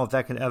we don't know if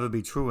that could ever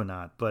be true or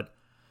not. But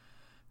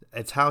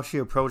it's how she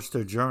approached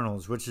her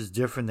journals, which is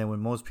different than what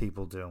most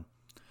people do.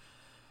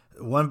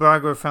 One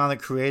biographer found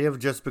it creative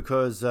just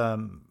because that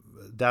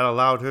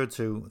allowed her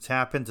to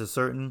tap into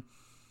certain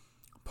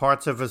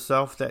parts of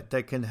herself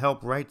that can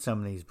help write some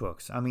of these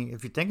books. I mean,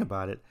 if you think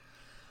about it,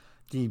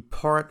 the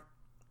part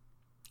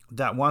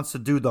that wants to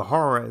do the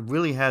horror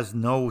really has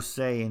no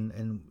say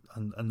in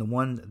the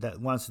one that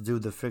wants to do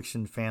the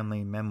fiction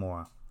family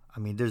memoir. I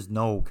mean, there's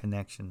no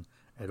connection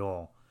at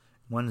all.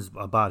 One is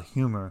about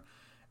humor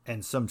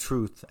and some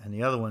truth, and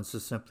the other one's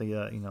just simply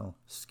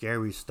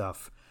scary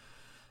stuff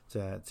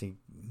to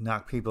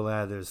knock people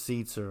out of their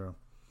seats, or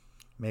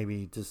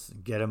maybe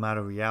just get them out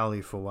of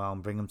reality for a while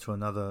and bring them to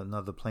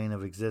another plane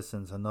of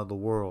existence, another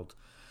world.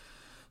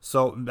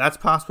 So that's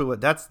possibly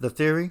that's the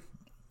theory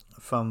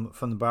from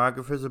the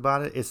biographers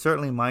about it. It's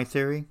certainly my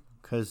theory,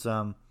 because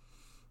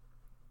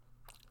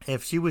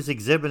if she was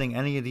exhibiting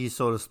any of these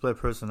sort of split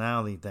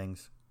personality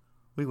things,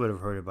 we would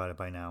have heard about it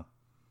by now.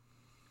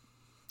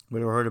 We'd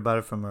have heard about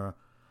it from her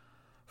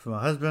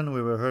husband.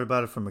 We would have heard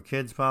about it from her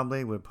kids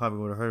probably. We probably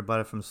would have heard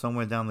about it from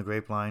somewhere down the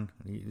grapevine.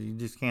 You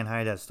just can't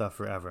hide that stuff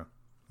forever.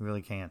 You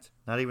really can't.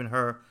 Not even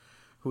her,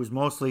 who's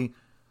mostly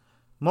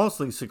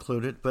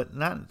secluded, but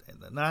not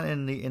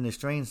in the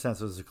strange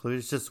sense of secluded.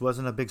 It just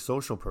wasn't a big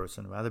social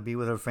person. Rather be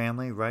with her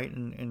family, write,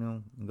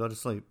 and go to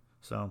sleep.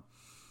 So,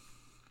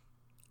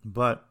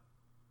 but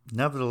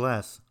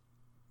nevertheless,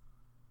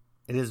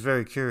 it is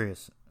very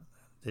curious.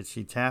 Did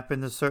she tap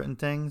into certain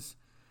things?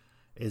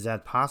 Is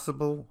that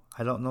possible?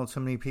 I don't know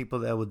too many people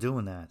that were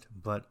doing that,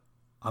 but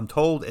I'm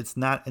told it's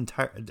not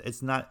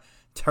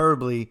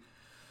terribly,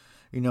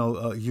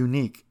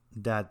 unique.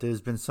 That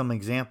there's been some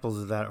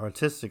examples of that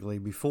artistically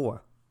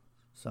before.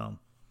 So,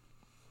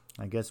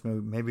 I guess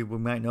maybe we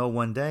might know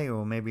one day,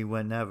 or maybe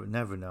we'll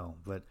never know.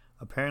 But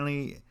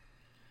apparently,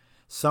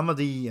 some of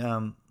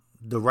the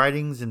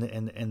writings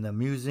and the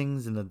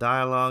musings and the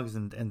dialogues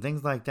and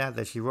things like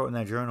that she wrote in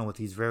that journal with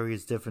these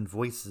various different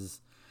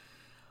voices,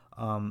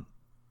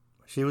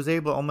 she was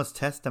able to almost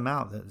test them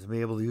out to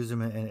be able to use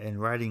them in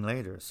writing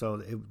later.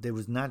 So it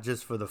was not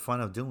just for the fun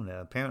of doing it.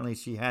 Apparently,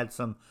 she had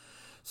some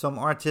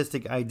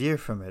artistic idea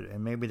from it,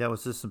 and maybe that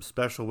was just some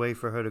special way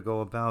for her to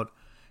go about,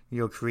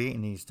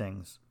 creating these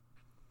things.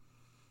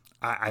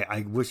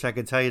 I wish I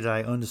could tell you that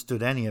I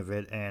understood any of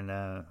it,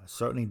 and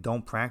certainly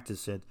don't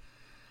practice it.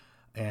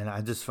 And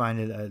I just find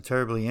it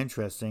terribly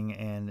interesting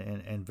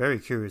and very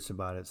curious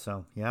about it.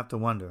 So you have to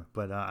wonder.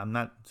 But I'm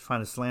not trying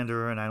to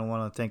slander her, and I don't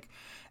want to think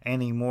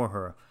any more of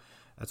her.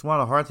 That's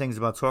one of the hard things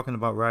about talking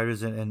about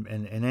writers and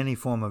any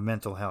form of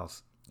mental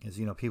health is,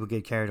 people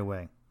get carried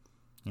away.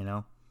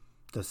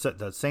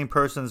 The same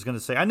person is going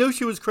to say, I knew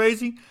she was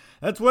crazy.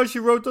 That's why she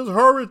wrote those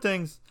horror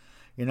things,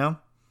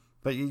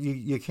 But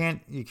you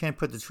can't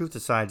put the truth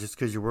aside just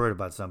because you're worried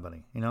about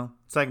somebody,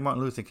 It's like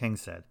Martin Luther King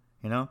said,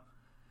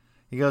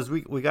 He goes,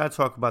 we got to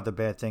talk about the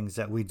bad things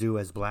that we do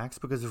as blacks,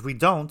 because if we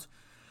don't,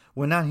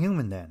 we're not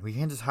human then. We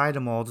can't just hide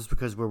them all just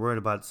because we're worried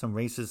about some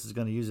racist is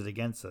going to use it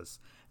against us.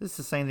 It's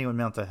the same thing with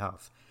mental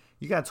health.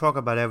 You got to talk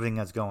about everything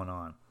that's going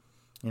on.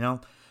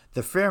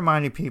 The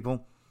fair-minded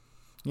people,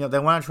 they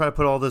want to try to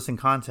put all this in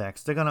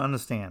context. They're going to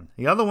understand.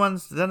 The other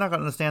ones, they're not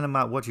going to understand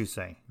about what you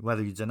say.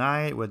 Whether you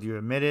deny it, whether you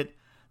admit it,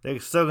 they're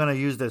still going to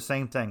use the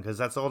same thing because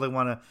that's all they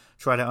want to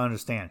try to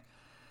understand.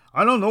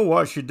 I don't know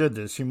why she did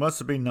this. She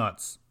must be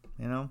nuts.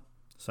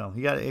 So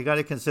you got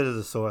to consider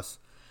the source.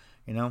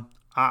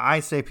 I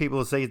say people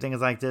who say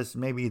things like this,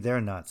 maybe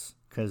they're nuts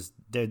because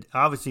they're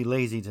obviously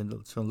lazy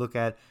to look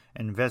at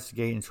and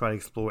investigate and try to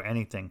explore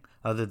anything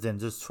other than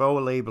just throw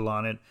a label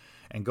on it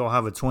and go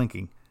have a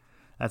Twinkie.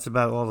 That's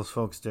about all those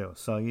folks do.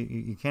 So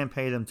you can't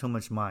pay them too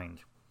much mind.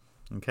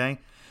 Okay?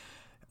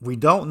 We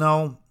don't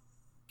know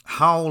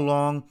how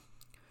long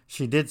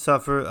she did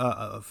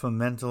suffer from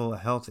mental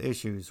health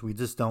issues. We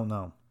just don't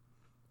know.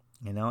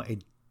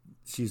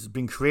 She's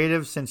been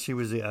creative since she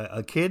was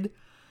a kid.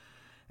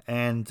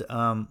 And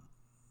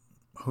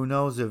who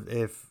knows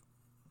if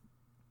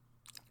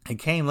it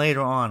came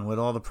later on with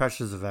all the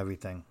pressures of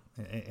everything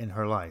in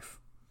her life.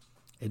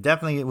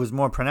 It was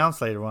more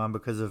pronounced later on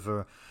because of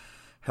her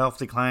health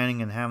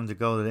declining and having to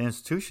go to the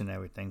institution and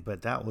everything.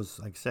 But that was,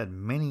 like I said,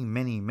 many,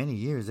 many, many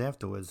years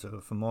afterwards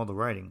from all the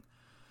writing.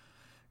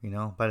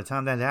 By the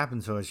time that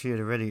happened to her, she had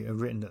already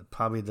written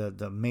probably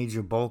the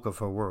major bulk of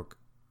her work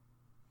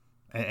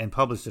and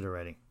published it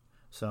already.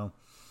 So,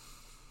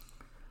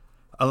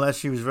 unless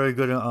she was very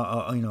good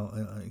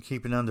at,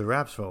 keeping it under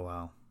wraps for a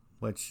while,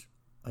 which,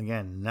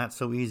 again, not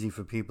so easy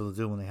for people to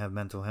do when they have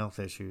mental health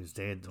issues.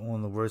 They're one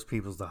of the worst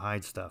people to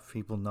hide stuff.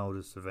 People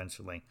notice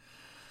eventually.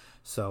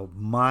 So,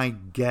 my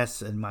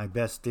guess and my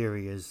best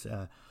theory is,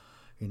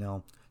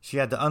 she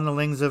had the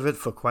underlings of it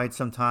for quite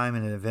some time,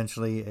 and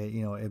eventually,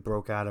 it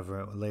broke out of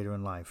her later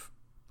in life.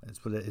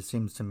 That's what it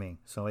seems to me.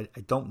 So, I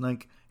don't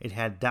think it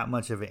had that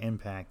much of an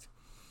impact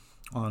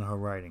on her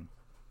writing.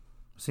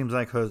 Seems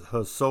like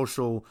her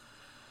social,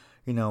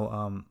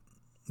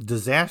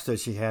 disaster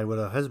she had with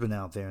her husband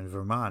out there in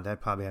Vermont,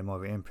 that probably had more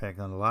of an impact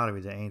on the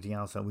lottery than anything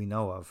else that we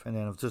know of. And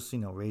then of just,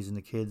 raising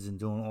the kids and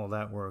doing all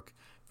that work.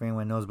 If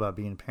anyone knows about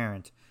being a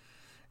parent,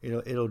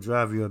 it'll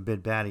drive you a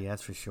bit batty,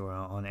 that's for sure,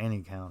 on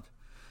any count.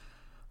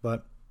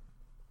 But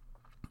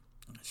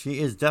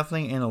she is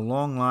definitely in a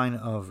long line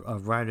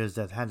of writers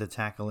that had to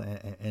tackle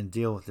and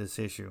deal with this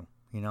issue,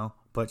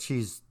 But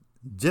she's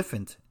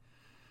different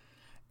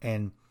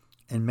in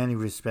many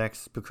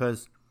respects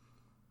because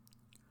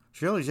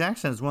Shirley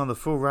Jackson is one of the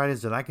few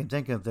writers that I can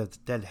think of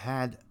that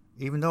had,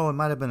 even though it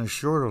might have been a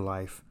shorter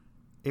life,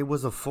 it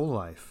was a full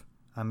life.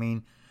 I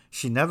mean,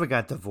 she never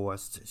got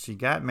divorced. She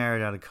got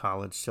married out of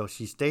college, so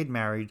she stayed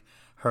married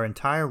her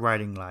entire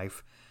writing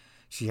life.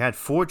 She had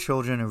 4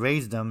 children and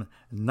raised them.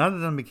 None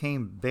of them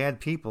became bad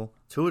people.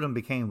 2 of them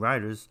became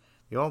writers.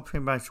 They all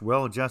pretty much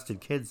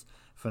well-adjusted kids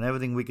from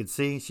everything we could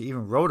see. She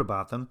even wrote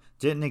about them,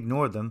 didn't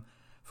ignore them.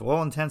 For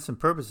all intents and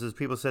purposes,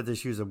 people said that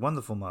she was a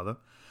wonderful mother.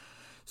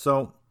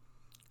 So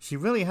she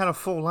really had a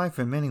full life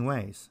in many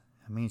ways.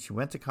 I mean, she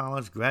went to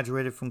college,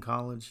 graduated from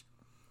college.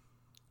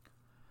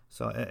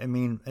 So, I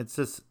mean, it's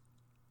just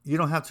you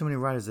don't have too many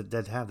writers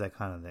that have that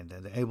kind of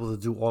thing. They're able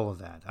to do all of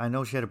that. I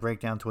know she had a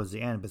breakdown towards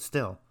the end, but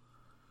still.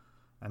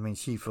 I mean,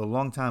 she for a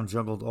long time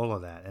juggled all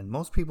of that. And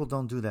most people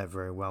don't do that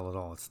very well at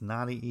all. It's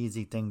not an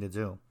easy thing to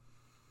do.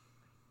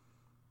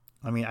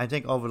 I mean, I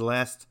think over the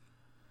last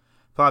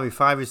probably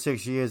 5 or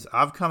 6 years,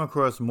 I've come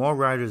across more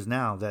writers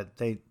now that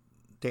they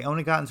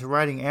only got into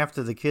writing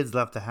after the kids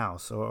left the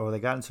house, or they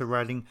got into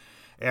writing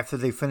after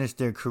they finished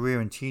their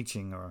career in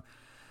teaching, or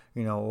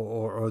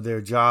or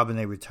their job and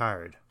they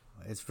retired.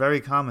 It's very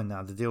common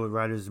now to deal with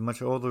writers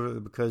much older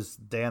because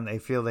they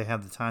feel they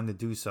have the time to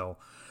do so.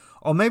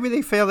 Or maybe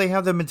they feel they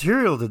have the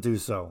material to do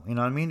so. You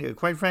know what I mean?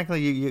 Quite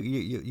frankly,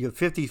 you're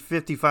 50,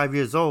 55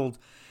 years old.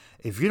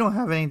 If you don't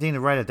have anything to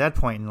write at that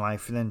point in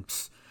life, then,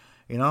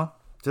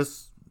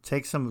 just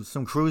take some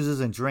cruises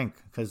and drink,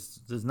 because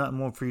there's nothing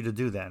more for you to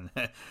do then.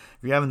 If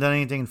you haven't done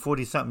anything in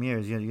 40-something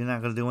years, you're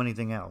not going to do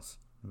anything else,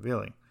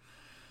 really.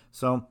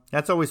 So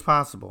that's always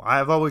possible.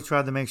 I've always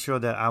tried to make sure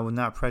that I would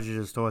not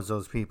prejudice towards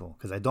those people,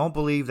 because I don't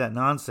believe that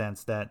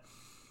nonsense that,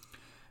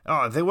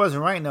 if they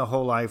wasn't writing their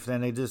whole life, then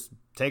they just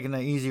taking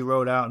the easy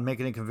road out and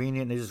making it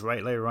convenient, and they just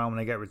write later on when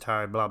they get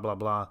retired, blah, blah,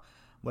 blah.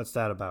 What's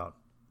that about?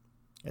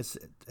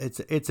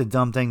 It's a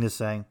dumb thing to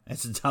say.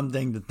 It's a dumb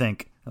thing to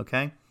think,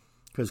 okay?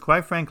 Because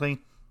quite frankly,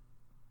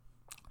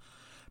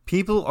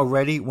 people are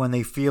ready when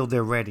they feel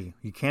they're ready.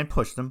 You can't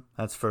push them.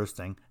 That's first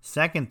thing.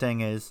 Second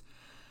thing is,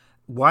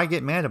 why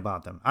get mad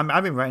about them?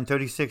 I've been writing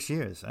 36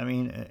 years. I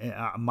mean,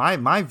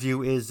 my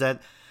view is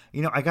that,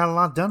 I got a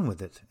lot done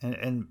with it.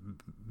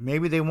 And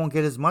maybe they won't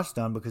get as much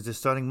done because they're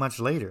starting much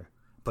later.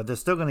 But they're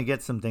still going to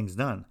get some things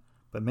done.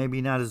 But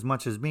maybe not as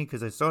much as me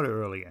because I started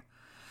earlier.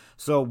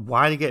 So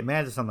why to get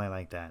mad at something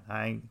like that?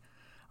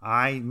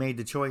 I made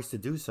the choice to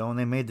do so, and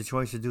they made the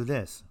choice to do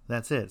this.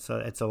 That's it. So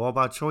it's all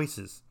about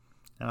choices.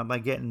 And I'm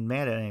not getting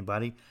mad at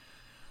anybody.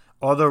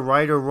 Are there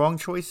right or wrong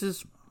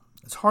choices?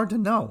 It's hard to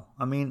know.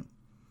 I mean,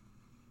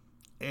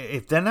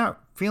 if they're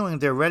not feeling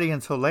they're ready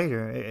until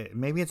later,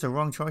 maybe it's a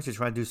wrong choice to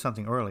try to do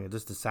something earlier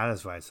just to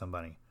satisfy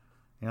somebody.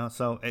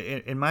 So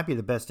it might be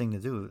the best thing to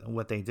do,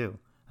 what they do.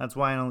 That's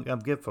why I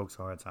don't give folks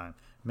a hard time.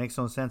 It makes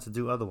no sense to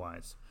do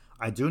otherwise.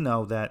 I do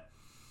know that,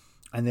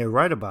 and they're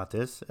right about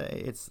this,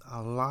 it's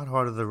a lot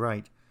harder to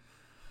write.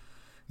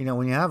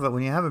 When you have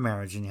a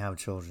marriage and you have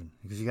children,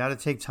 because you got to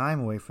take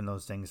time away from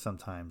those things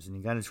sometimes, and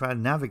you got to try to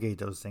navigate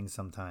those things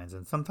sometimes,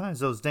 and sometimes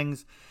those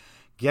things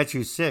get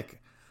you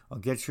sick, or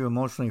get you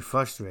emotionally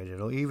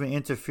frustrated, or even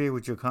interfere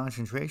with your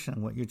concentration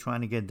on what you're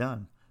trying to get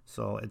done.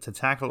 So to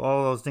tackle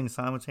all those things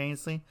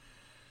simultaneously,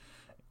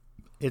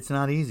 it's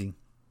not easy.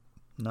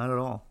 Not at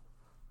all.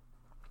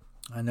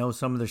 I know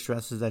some of the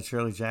stresses that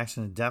Shirley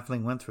Jackson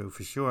definitely went through,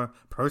 for sure,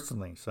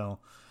 personally. So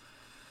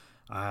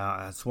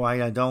that's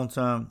why I don't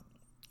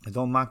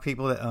mock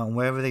people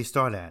wherever they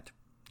start at.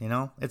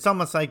 It's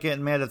almost like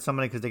getting mad at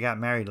somebody because they got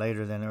married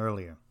later than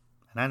earlier.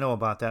 And I know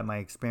about that, my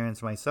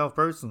experience myself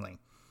personally.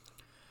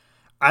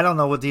 I don't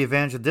know what the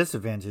advantage or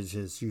disadvantage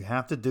is. You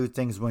have to do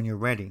things when you're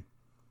ready.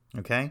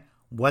 Okay?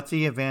 What's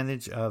the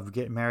advantage of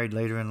getting married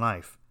later in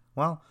life?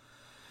 Well,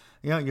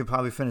 you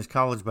probably finished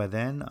college by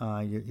then.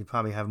 You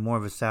probably have more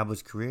of an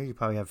established career. You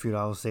probably have a few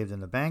dollars saved in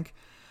the bank.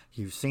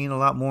 You've seen a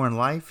lot more in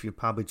life. You've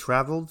probably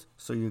traveled,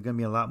 so you're going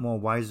to be a lot more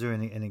wiser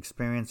and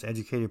experienced,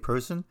 educated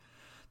person.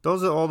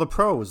 Those are all the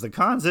pros. The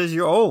cons is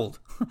you're old.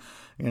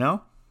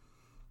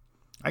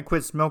 I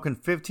quit smoking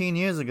 15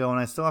 years ago, and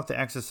I still have to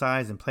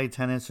exercise and play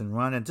tennis and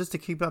run, and just to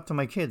keep up to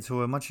my kids who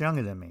are much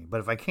younger than me.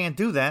 But if I can't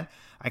do that,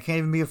 I can't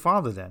even be a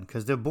father then,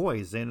 because they're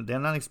boys. They're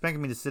not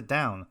expecting me to sit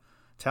down,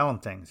 tell them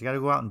things. You got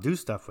to go out and do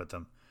stuff with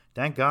them.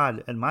 Thank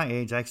God, at my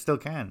age, I still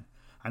can.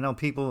 I know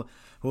people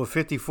who are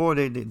 54,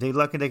 they're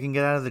lucky they can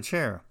get out of the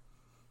chair.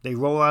 They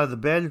roll out of the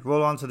bed,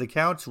 roll onto the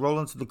couch, roll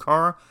into the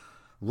car,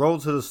 roll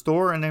to the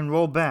store, and then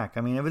roll back.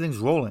 I mean, everything's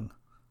rolling.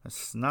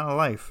 It's not a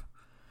life.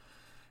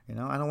 I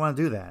don't want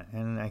to do that.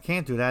 And I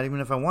can't do that even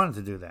if I wanted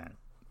to do that.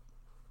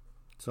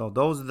 So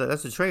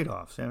that's the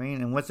trade-offs.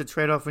 And what's the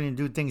trade-off when you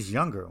do things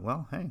younger?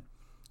 Well, hey,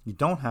 you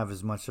don't have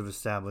as much of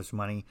established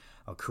money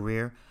or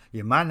career.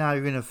 You might not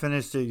even have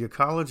finished your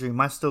college, or you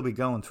might still be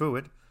going through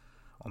it.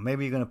 Or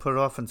maybe you're going to put it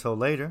off until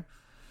later.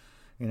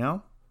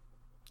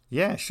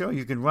 Yeah, sure,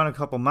 you can run a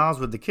couple miles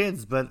with the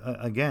kids, but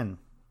again,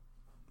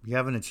 you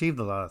haven't achieved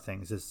a lot of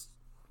things. It's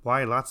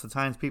why lots of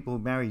times people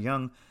who marry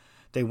young,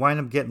 they wind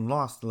up getting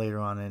lost later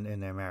on in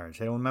their marriage.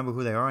 They don't remember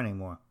who they are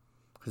anymore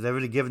because they've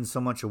already given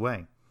so much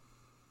away.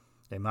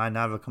 They might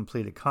not have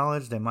completed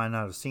college. They might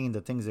not have seen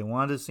the things they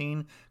wanted to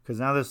see because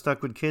now they're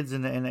stuck with kids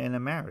in a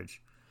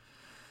marriage.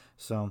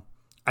 So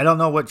I don't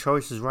know what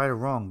choice is right or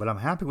wrong, but I'm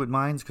happy with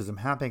mine because I'm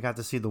happy I got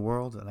to see the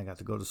world, and I got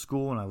to go to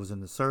school, and I was in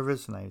the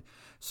service, and I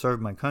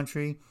served my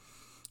country,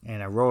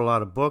 and I wrote a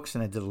lot of books,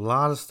 and I did a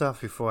lot of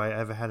stuff before I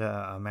ever had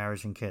a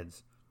marriage and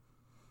kids.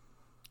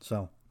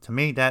 So to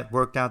me, that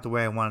worked out the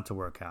way I wanted to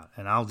work out.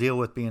 And I'll deal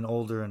with being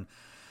older and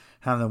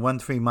having to run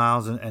 3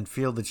 miles and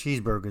feel the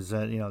cheeseburgers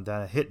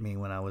that hit me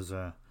when I was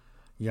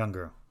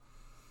younger.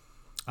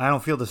 I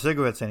don't feel the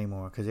cigarettes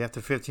anymore because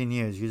after 15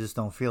 years, you just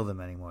don't feel them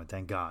anymore,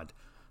 thank God.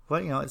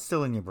 But, it's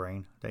still in your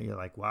brain that you're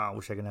like, wow, I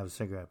wish I could have a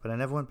cigarette. But I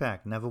never went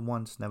back. Never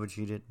once. Never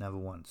cheated. Never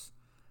once.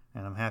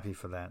 And I'm happy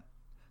for that.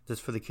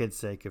 Just for the kids'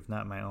 sake, if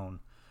not my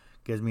own.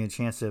 Gives me a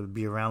chance to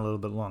be around a little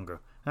bit longer.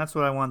 And that's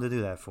what I wanted to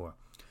do that for.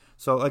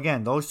 So,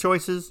 again, those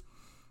choices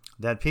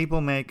that people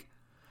make,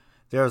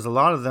 there's a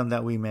lot of them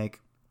that we make,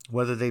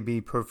 whether they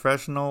be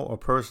professional or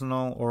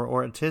personal or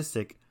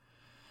artistic,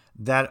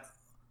 that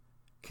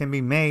can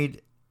be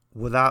made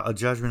without a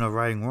judgment of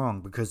right and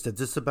wrong, because they're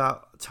just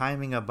about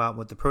timing about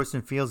what the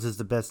person feels is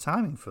the best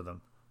timing for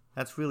them.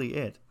 That's really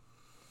it.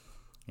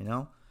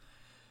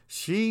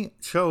 She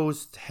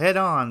chose head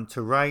on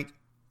to write,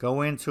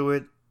 go into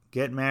it,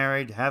 get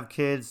married, have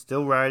kids,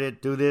 still write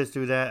it, do this,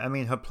 do that. I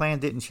mean, her plan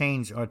didn't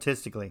change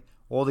artistically.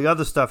 All the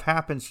other stuff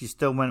happened. She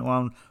still went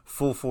on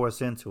full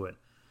force into it.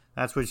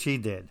 That's what she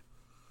did.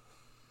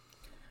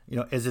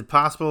 Is it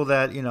possible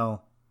that,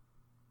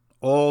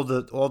 all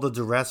the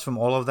duress from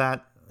all of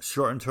that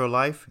shortened her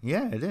life?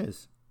 Yeah, it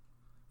is.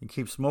 You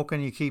keep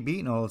smoking, you keep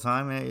eating all the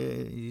time,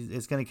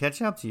 it's going to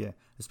catch up to you.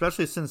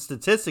 Especially since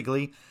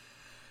statistically,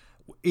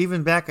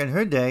 even back in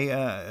her day,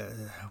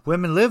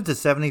 women lived to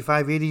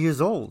 75, 80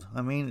 years old.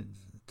 I mean,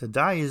 to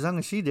die as young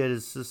as she did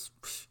is just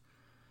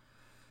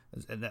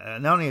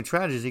not only a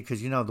tragedy,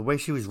 because, the way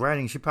she was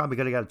writing, she probably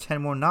could have got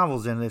 10 more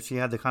novels in if she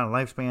had the kind of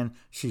lifespan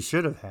she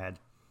should have had.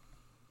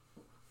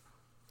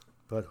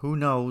 But who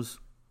knows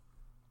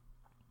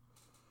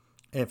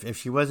if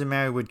she wasn't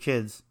married with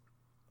kids,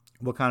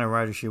 what kind of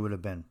writer she would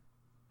have been.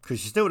 Because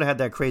she still would have had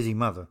that crazy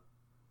mother.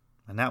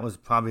 And that was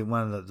probably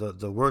one of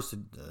the worst,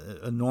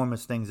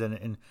 enormous things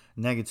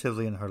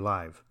negatively in her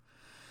life.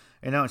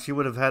 She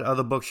would have had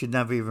other books she'd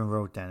never even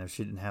wrote then if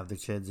she didn't have the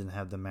kids and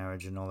have the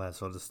marriage and all that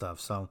sort of stuff.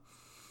 So,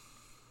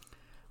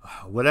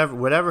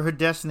 whatever her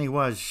destiny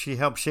was, she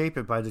helped shape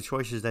it by the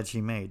choices that she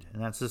made.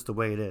 And that's just the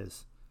way it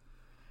is.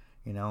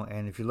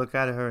 And if you look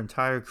at her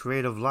entire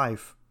creative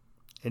life,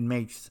 it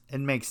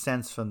makes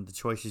sense from the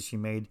choices she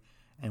made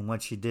and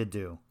what she did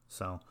do.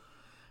 So,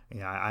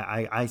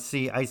 I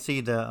see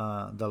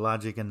the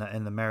logic and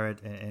the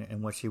merit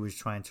in what she was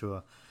trying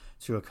to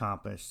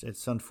accomplish.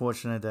 It's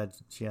unfortunate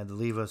that she had to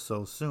leave us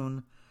so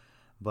soon,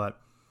 but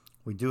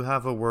we do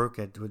have her work,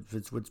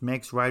 which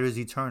makes writers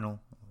eternal.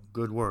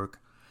 Good work,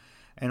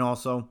 and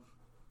also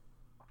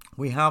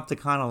we have the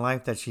kind of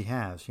life that she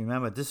has.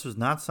 Remember, this was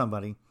not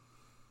somebody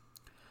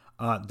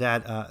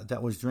that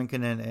was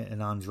drinking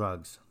and on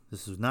drugs.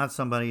 This was not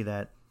somebody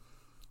that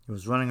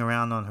was running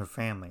around on her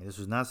family. This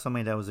was not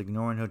somebody that was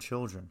ignoring her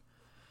children.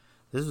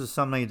 This was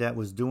somebody that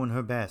was doing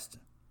her best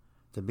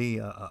to be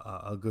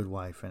a good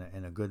wife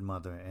and a good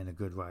mother and a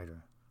good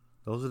writer.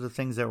 Those are the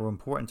things that were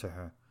important to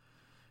her.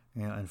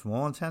 And from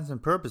all intents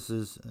and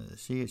purposes,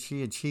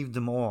 she achieved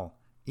them all,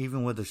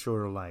 even with a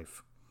shorter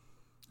life.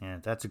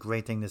 And that's a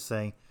great thing to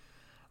say.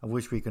 I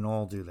wish we can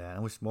all do that. I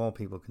wish all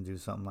people can do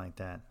something like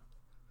that.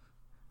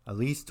 At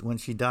least when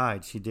she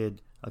died, she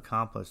did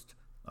accomplish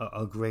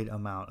a great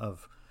amount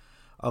of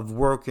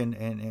work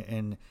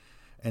and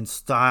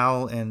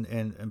style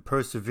and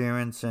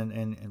perseverance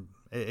and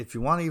if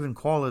you want to even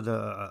call it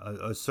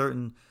a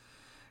certain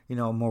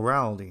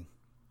morality,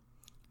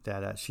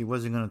 that she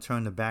wasn't going to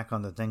turn her back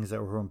on the things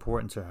that were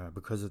important to her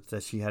because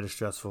that she had a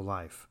stressful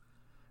life.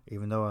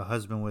 Even though her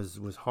husband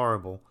was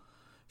horrible,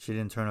 she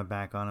didn't turn her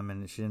back on him,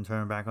 and she didn't turn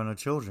her back on her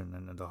children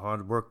and the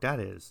hard work that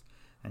is,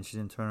 and she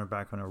didn't turn her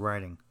back on her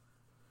writing,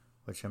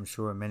 which I'm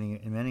sure in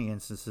many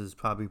instances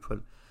probably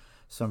put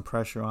some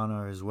pressure on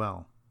her as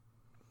well.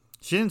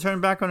 She didn't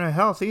turn back on her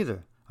health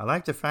either. I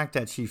like the fact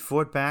that she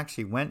fought back.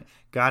 She went,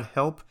 got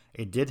help.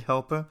 It did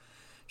help her.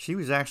 She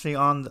was actually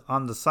on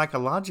the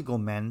psychological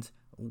mend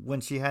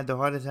when she had the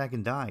heart attack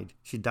and died.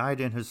 She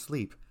died in her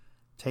sleep,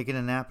 taking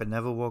a nap and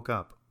never woke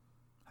up,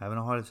 having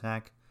a heart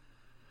attack,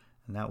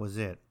 and that was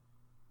it.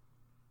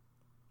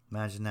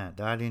 Imagine that.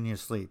 Died in your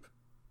sleep.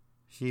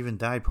 She even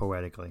died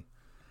poetically.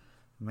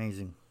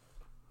 Amazing.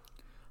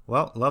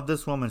 Well, love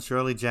this woman,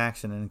 Shirley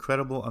Jackson, an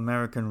incredible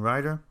American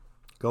writer.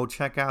 Go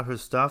check out her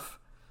stuff.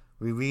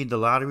 Reread The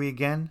Lottery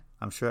again.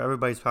 I'm sure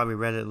everybody's probably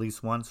read it at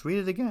least once. Read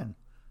it again.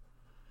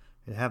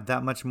 It'd have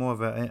that much more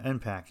of an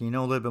impact. You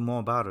know a little bit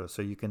more about her,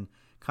 so you can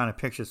kind of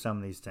picture some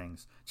of these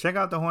things. Check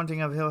out The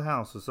Haunting of Hill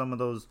House or some of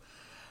those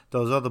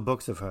other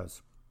books of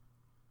hers.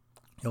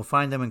 You'll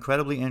find them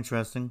incredibly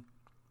interesting,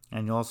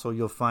 and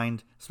you'll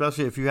find,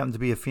 especially if you happen to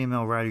be a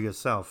female writer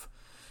yourself,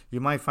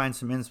 you might find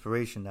some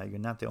inspiration that you're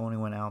not the only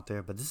one out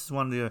there. But this is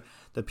one of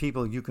the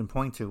people you can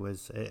point to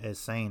as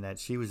saying that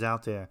she was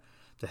out there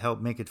to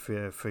help make it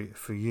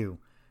for you.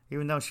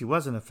 Even though she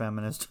wasn't a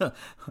feminist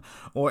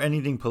or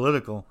anything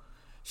political,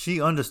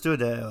 she understood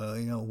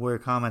that, where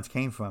comments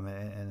came from,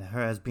 and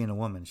her as being a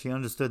woman. She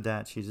understood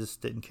that. She just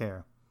didn't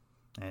care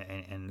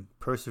and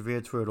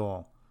persevered through it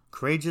all.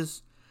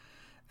 Courageous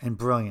and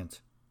brilliant.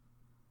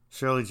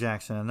 Shirley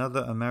Jackson,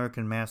 another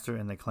American master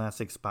in the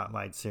Classic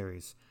Spotlight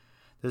series.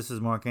 This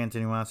is Mark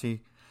Anthony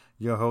Rossi,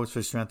 your host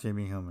for Strength to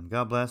Be Human.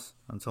 God bless.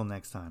 Until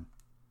next time.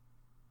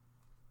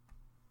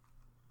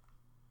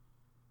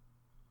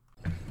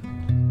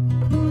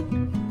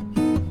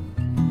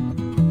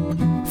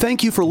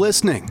 Thank you for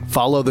listening.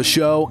 Follow the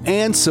show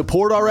and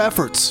support our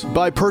efforts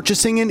by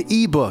purchasing an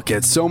ebook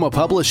at Soma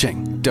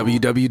Publishing,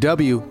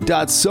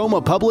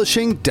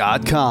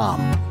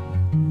 www.somapublishing.com.